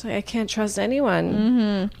 She's like, I can't trust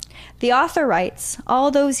anyone. The author writes,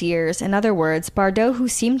 all those years, in other words, Bardot, who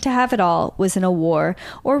seemed to have it all, was in a war,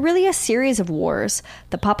 or really a series of wars.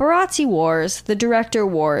 The paparazzi wars, the director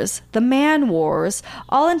wars, the man wars,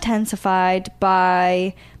 all intensified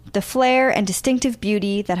by the flair and distinctive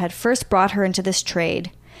beauty that had first brought her into this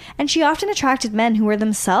trade. And she often attracted men who were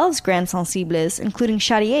themselves grand sensibles, including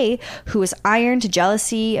Charrier, who was iron to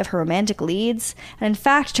jealousy of her romantic leads, and in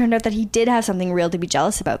fact turned out that he did have something real to be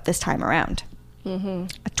jealous about this time around. A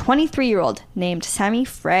 23-year-old named Sammy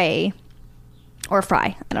Frey, or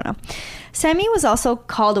Fry, I don't know. Sammy was also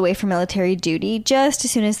called away from military duty just as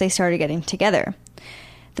soon as they started getting together.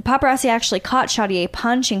 The paparazzi actually caught Charrier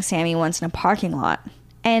punching Sammy once in a parking lot.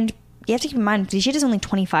 And you have to keep in mind, Brigitte is only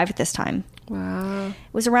 25 at this time. Wow.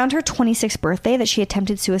 It was around her 26th birthday that she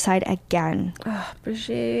attempted suicide again. Oh,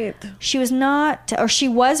 Brigitte. She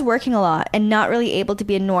was working a lot and not really able to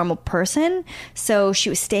be a normal person. So she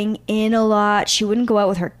was staying in a lot. She wouldn't go out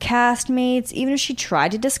with her castmates. Even if she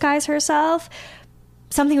tried to disguise herself,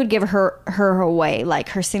 something would give her away, like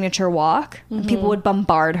her signature walk. And people would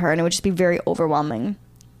bombard her and it would just be very overwhelming.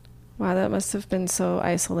 Wow, that must have been so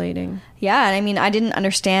isolating. Yeah, and I mean, I didn't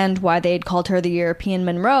understand why they'd called her the European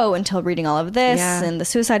Monroe until reading all of this and the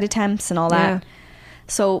suicide attempts and all that. Yeah.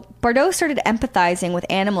 So Bardot started empathizing with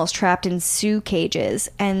animals trapped in zoo cages,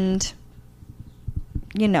 and,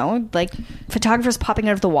 you know, like, photographers popping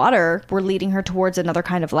out of the water were leading her towards another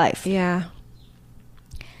kind of life. Yeah.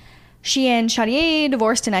 She and Charrier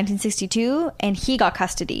divorced in 1962, and he got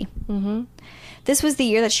custody. Mm-hmm. This was the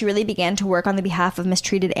year that she really began to work on the behalf of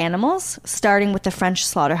mistreated animals, starting with the French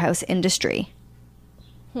slaughterhouse industry.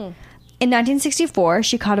 In 1964,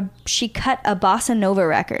 she cut a bossa nova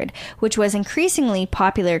record, which was increasingly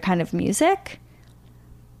popular kind of music.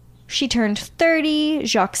 She turned 30.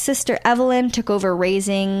 Jacques' sister Evelyn took over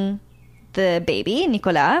raising the baby,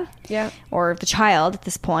 Nicolas, or the child at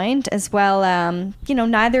this point, as well. You know,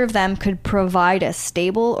 neither of them could provide a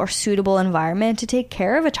stable or suitable environment to take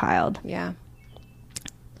care of a child. Yeah.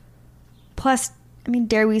 Plus, I mean,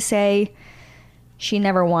 dare we say she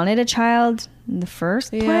never wanted a child in the first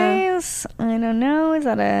place? I don't know. Is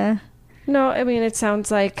that a... No, I mean, it sounds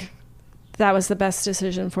like that was the best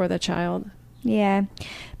decision for the child. Yeah.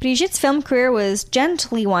 Brigitte's film career was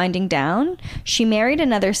gently winding down. She married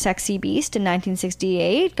another sexy beast in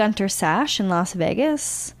 1968, Gunter Sash, in Las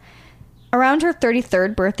Vegas. Around her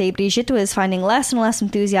 33rd birthday, Brigitte was finding less and less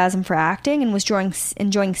enthusiasm for acting and was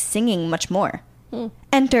enjoying singing much more.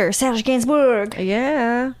 Enter Serge Gainsbourg.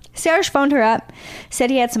 Yeah. Serge phoned her up, said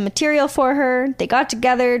he had some material for her. They got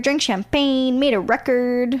together, drank champagne, made a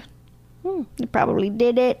record. They probably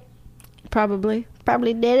did it. Probably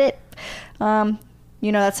did it.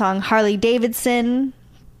 You know that song Harley Davidson?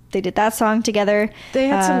 They did that song together. They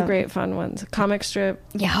had some great fun ones. Comic strip.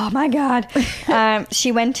 Yeah, oh my God.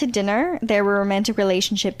 She went to dinner. Their romantic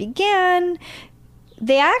relationship began.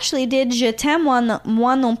 They actually did Je t'aime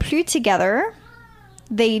moi non plus together.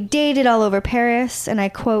 They dated all over Paris, and I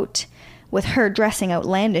quote, with her dressing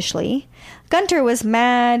outlandishly. Gunter was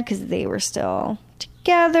mad because they were still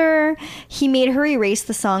together. He made her erase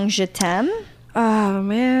the song Je t'aime. Oh,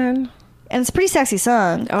 man. And it's a pretty sexy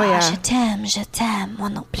song. Oh, yeah. Je t'aime, moi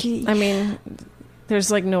non plus. I mean,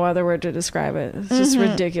 there's like no other word to describe it. It's just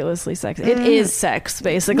ridiculously sexy. It is sex,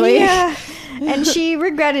 basically. Yeah. And she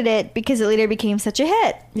regretted it because it later became such a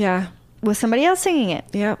hit. Yeah. With somebody else singing it.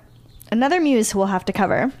 Yep. Another muse we'll have to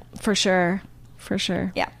cover. For sure. For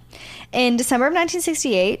sure. Yeah. In December of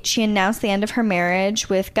 1968, she announced the end of her marriage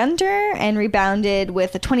with Gunter and rebounded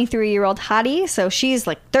with a 23-year-old hottie. So she's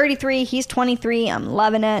like 33, he's 23. I'm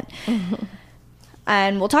loving it.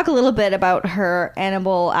 And we'll talk a little bit about her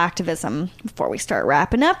animal activism before we start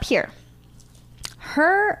wrapping up here.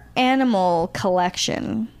 Her animal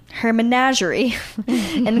collection, her menagerie,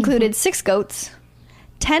 included 6 goats,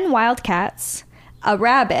 10 wild cats, a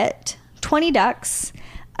rabbit, 20 ducks,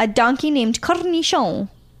 a donkey named Cornichon,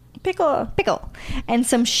 Pickle, and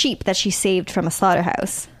some sheep that she saved from a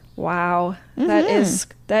slaughterhouse. Wow. That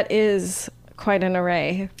is quite an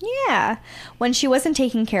array. Yeah. When she wasn't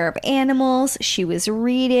taking care of animals, she was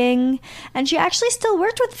reading, and she actually still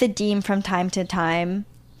worked with Vadim from time to time.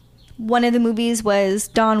 One of the movies was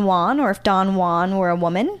Don Juan, or If Don Juan Were a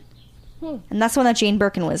Woman. And that's the one that Jane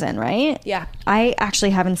Birkin was in, right? Yeah. I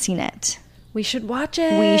actually haven't seen it. We should watch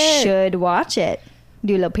it. We should watch it.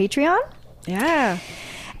 Do a little Patreon? Yeah.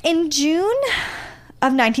 In June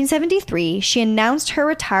of 1973, she announced her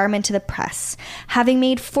retirement to the press, having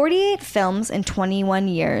made 48 films in 21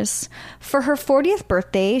 years. For her 40th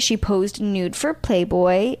birthday, she posed nude for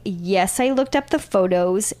Playboy. Yes, I looked up the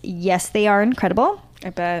photos. Yes, they are incredible. I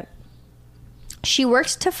bet. She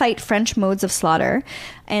worked to fight French modes of slaughter,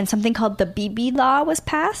 and something called the BB Law was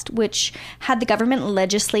passed, which had the government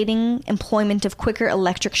legislating employment of quicker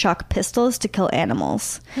electric shock pistols to kill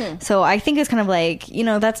animals. So I think it's kind of like, you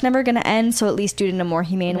know, that's never going to end, so at least do it in a more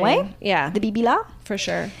humane way. Yeah. The BB Law. For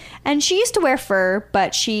sure. And she used to wear fur,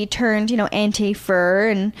 but she turned, you know, anti-fur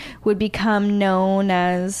and would become known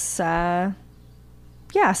as,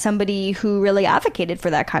 somebody who really advocated for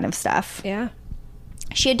that kind of stuff. Yeah.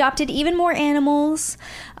 She adopted even more animals.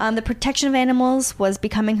 The protection of animals was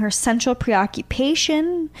becoming her central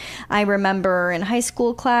preoccupation. I remember in high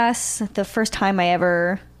school class, the first time I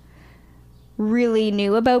ever really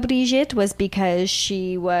knew about Brigitte was because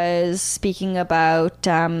she was speaking about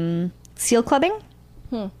seal clubbing.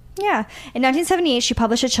 Yeah. In 1978, she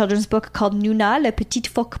published a children's book called Nuna, le petit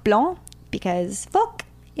phoque blanc, because phoque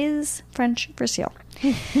is French for seal.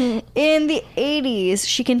 In the 80s,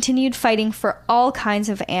 she continued fighting for all kinds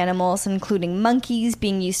of animals, including monkeys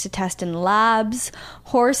being used to test in labs,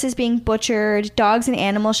 horses being butchered, dogs in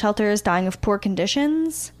animal shelters dying of poor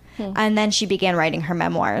conditions. And then she began writing her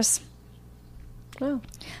memoirs. Oh.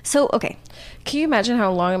 So, okay. Can you imagine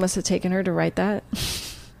how long it must have taken her to write that?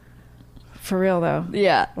 For real, though.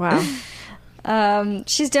 Yeah. Wow.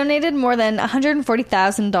 She's donated more than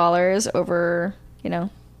 $140,000 over,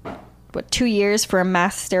 2 years for a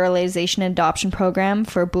mass sterilization and adoption program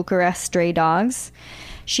for Bucharest stray dogs.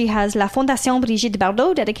 She has La Fondation Brigitte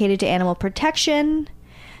Bardot, dedicated to animal protection.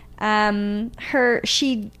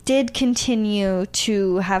 She did continue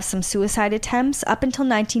to have some suicide attempts up until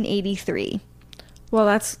 1983. Well,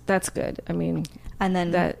 that's good. I mean, And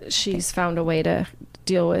then that she's found a way to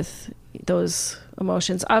deal with those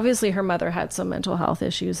emotions. Obviously, her mother had some mental health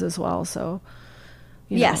issues as well. So,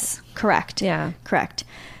 yes, correct. Yeah. Correct.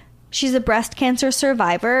 She's a breast cancer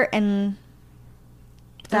survivor, and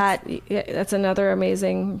that's another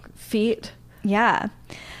amazing feat. Yeah.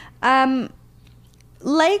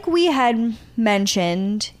 Like we had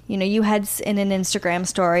mentioned, you had in an Instagram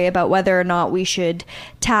story about whether or not we should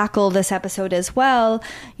tackle this episode as well.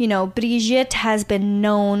 Brigitte has been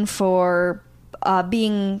known for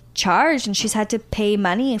being charged, and she's had to pay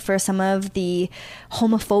money for some of the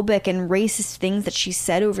homophobic and racist things that she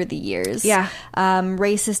said over the years. Yeah.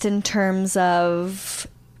 Racist in terms of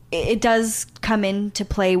it does come into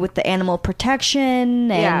play with the animal protection,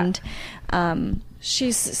 and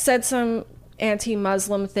she's said some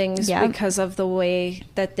anti-Muslim things because of the way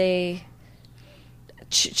that they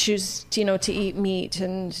choose, to eat meat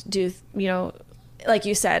and do, like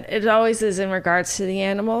you said, it always is in regards to the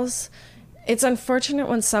animals. It's unfortunate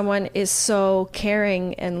when someone is so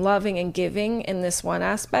caring and loving and giving in this one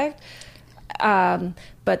aspect, but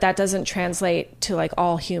that doesn't translate to like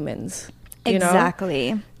all humans.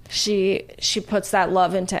 Exactly. She puts that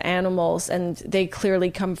love into animals, and they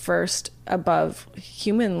clearly come first above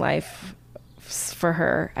human life for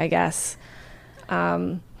her, I guess.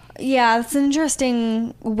 Yeah, it's an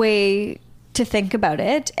interesting way to think about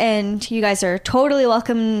it, and you guys are totally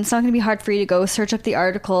welcome. It's not going to be hard for you to go search up the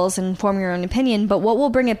articles and form your own opinion, but what we'll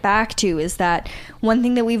bring it back to is that one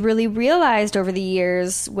thing that we've really realized over the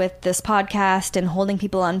years with this podcast and holding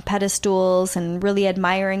people on pedestals and really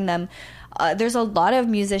admiring them, there's a lot of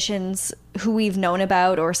musicians who we've known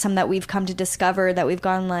about, or some that we've come to discover that we've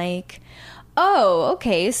gone like, oh,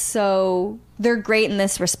 okay, so they're great in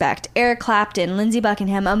this respect. Eric Clapton, Lindsey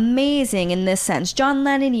Buckingham, amazing in this sense. John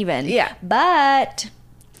Lennon even. Yeah. But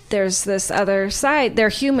there's this other side. They're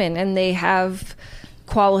human, and they have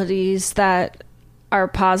qualities that are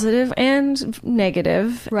positive and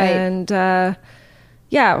negative. Right. And,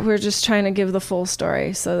 we're just trying to give the full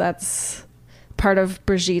story. So that's part of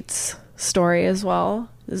Brigitte's story as well,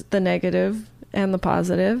 is the negative and the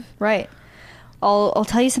positive. Right. I'll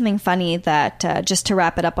tell you something funny that just to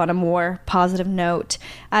wrap it up on a more positive note.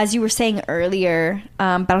 As you were saying earlier,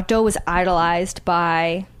 Bardot was idolized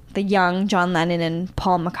by the young John Lennon and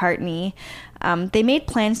Paul McCartney. They made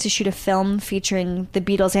plans to shoot a film featuring the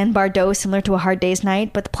Beatles and Bardot, similar to A Hard Day's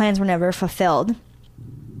Night, but the plans were never fulfilled.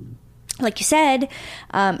 Like you said,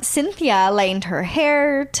 Cynthia lightened her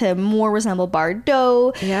hair to more resemble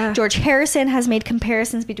Bardot. Yeah. George Harrison has made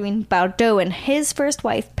comparisons between Bardot and his first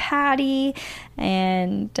wife, Patty.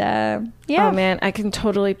 And, Oh, man, I can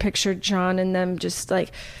totally picture John and them just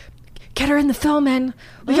like, get her in the film, man.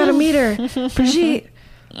 We got to meet her. Brigitte.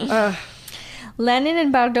 Lennon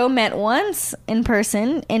and Bardot met once in person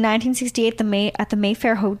in 1968 at the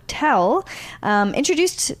Mayfair Hotel,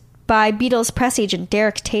 introduced by Beatles press agent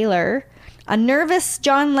Derek Taylor. A nervous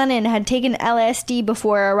John Lennon had taken LSD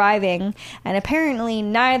before arriving, and apparently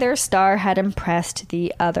neither star had impressed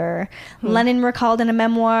the other. Lennon recalled in a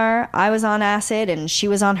memoir, "I was on acid and she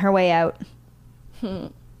was on her way out."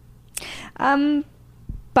 Bob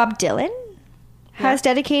Dylan has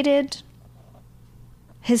dedicated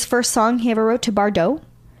his first song he ever wrote to Bardot.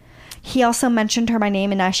 He also mentioned her by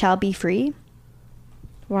name in I Shall Be Free.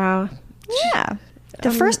 Wow. Yeah. The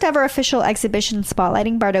first ever official exhibition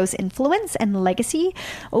spotlighting Bardot's influence and legacy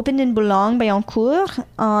opened in Boulogne-Billancourt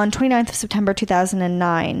on 29th of September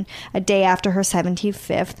 2009, a day after her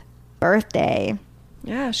 75th birthday.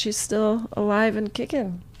 Yeah, she's still alive and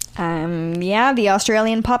kicking. The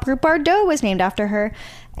Australian pop group Bardot was named after her,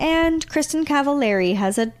 and Kristen Cavallari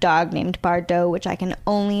has a dog named Bardot, which I can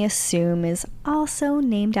only assume is also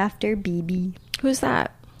named after BB. Who's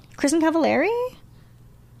that? Kristen Cavallari?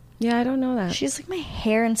 Yeah, I don't know that. She's like my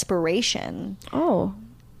hair inspiration. Oh.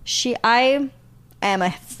 I am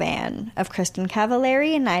a fan of Kristen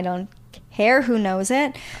Cavallari, and I don't care who knows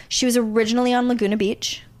it. She was originally on Laguna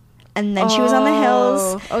Beach, and then she was on The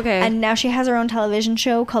Hills. Okay. And now she has her own television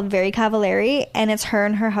show called Very Cavallari, and it's her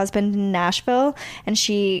and her husband in Nashville, and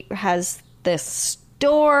she has this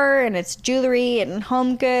store, and it's jewelry and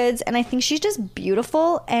home goods, and I think she's just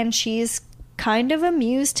beautiful, and she's kind of a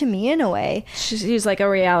muse to me in a way. She's like a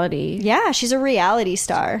reality. Yeah, she's a reality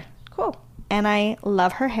star. Cool. And I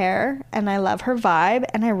love her hair, and I love her vibe,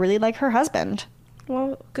 and I really like her husband.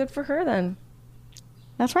 Well, good for her then.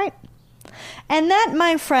 That's right. And that,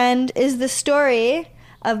 my friend, is the story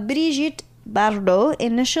of Brigitte Bardot,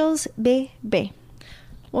 initials BB.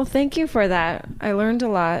 Well, thank you for that. I learned a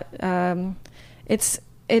lot.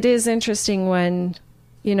 It is interesting when,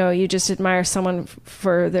 you know, you just admire someone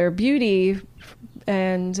for their beauty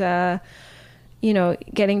and, you know,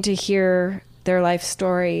 getting to hear their life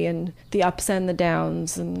story and the ups and the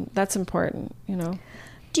downs, and that's important, you know.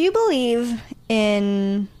 Do you believe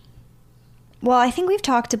in... Well, I think we've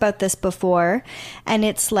talked about this before, and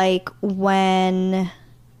it's like when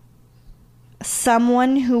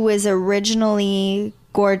someone who was originally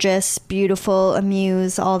gorgeous, beautiful, a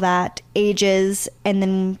muse, all that, ages, and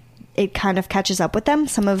then it kind of catches up with them.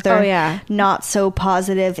 Some of their not so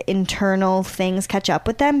positive internal things catch up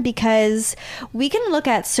with them, because we can look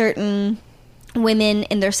at certain women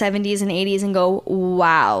in their 70s and 80s and go,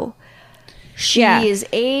 wow, she is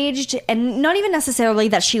aged, and not even necessarily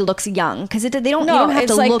that she looks young, because they don't. No, you don't have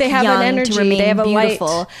it's to like look they have young an energy, to remain they have a beautiful.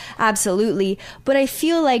 light. Absolutely, but I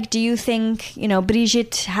feel like, do you think, you know,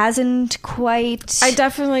 Brigitte hasn't quite? I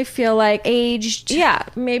definitely feel like aged. Yeah,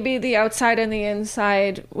 maybe the outside and the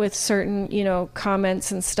inside with certain, you know,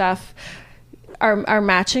 comments and stuff are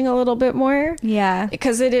matching a little bit more. Yeah,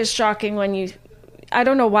 because it is shocking when you. I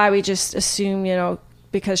don't know why we just assume, you know,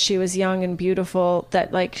 because she was young and beautiful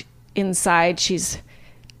that like inside she's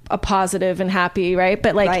a positive and happy, right?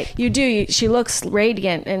 But like she looks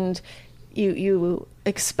radiant, and you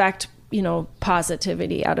expect, you know,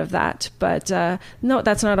 positivity out of that. But no,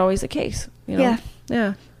 that's not always the case, you know.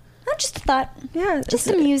 Yeah. I just thought, just it's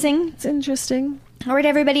amusing. It's interesting. All right,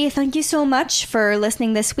 everybody, thank you so much for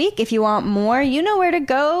listening this week. If you want more, you know where to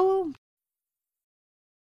go.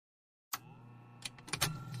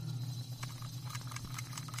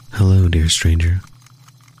 Hello, dear stranger.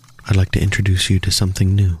 I'd like to introduce you to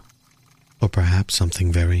something new, or perhaps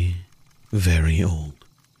something very, very old.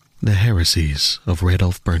 The Heresies of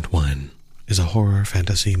Radolf Burntwine is a horror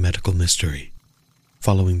fantasy medical mystery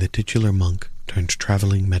following the titular monk turned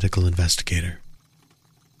traveling medical investigator.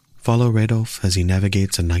 Follow Radolf as he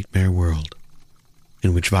navigates a nightmare world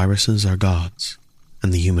in which viruses are gods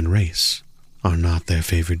and the human race are not their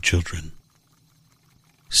favored children.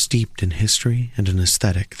 Steeped in history and an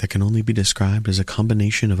aesthetic that can only be described as a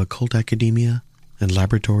combination of occult academia and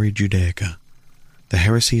laboratory Judaica, the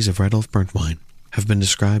Heresies of Radolf Burntwine have been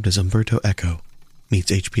described as Umberto Eco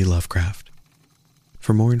meets H.P. Lovecraft.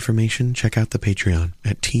 For more information, check out the Patreon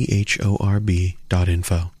at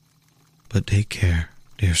thorb.info. But take care,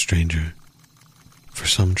 dear stranger, for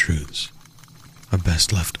some truths are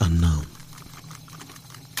best left unknown.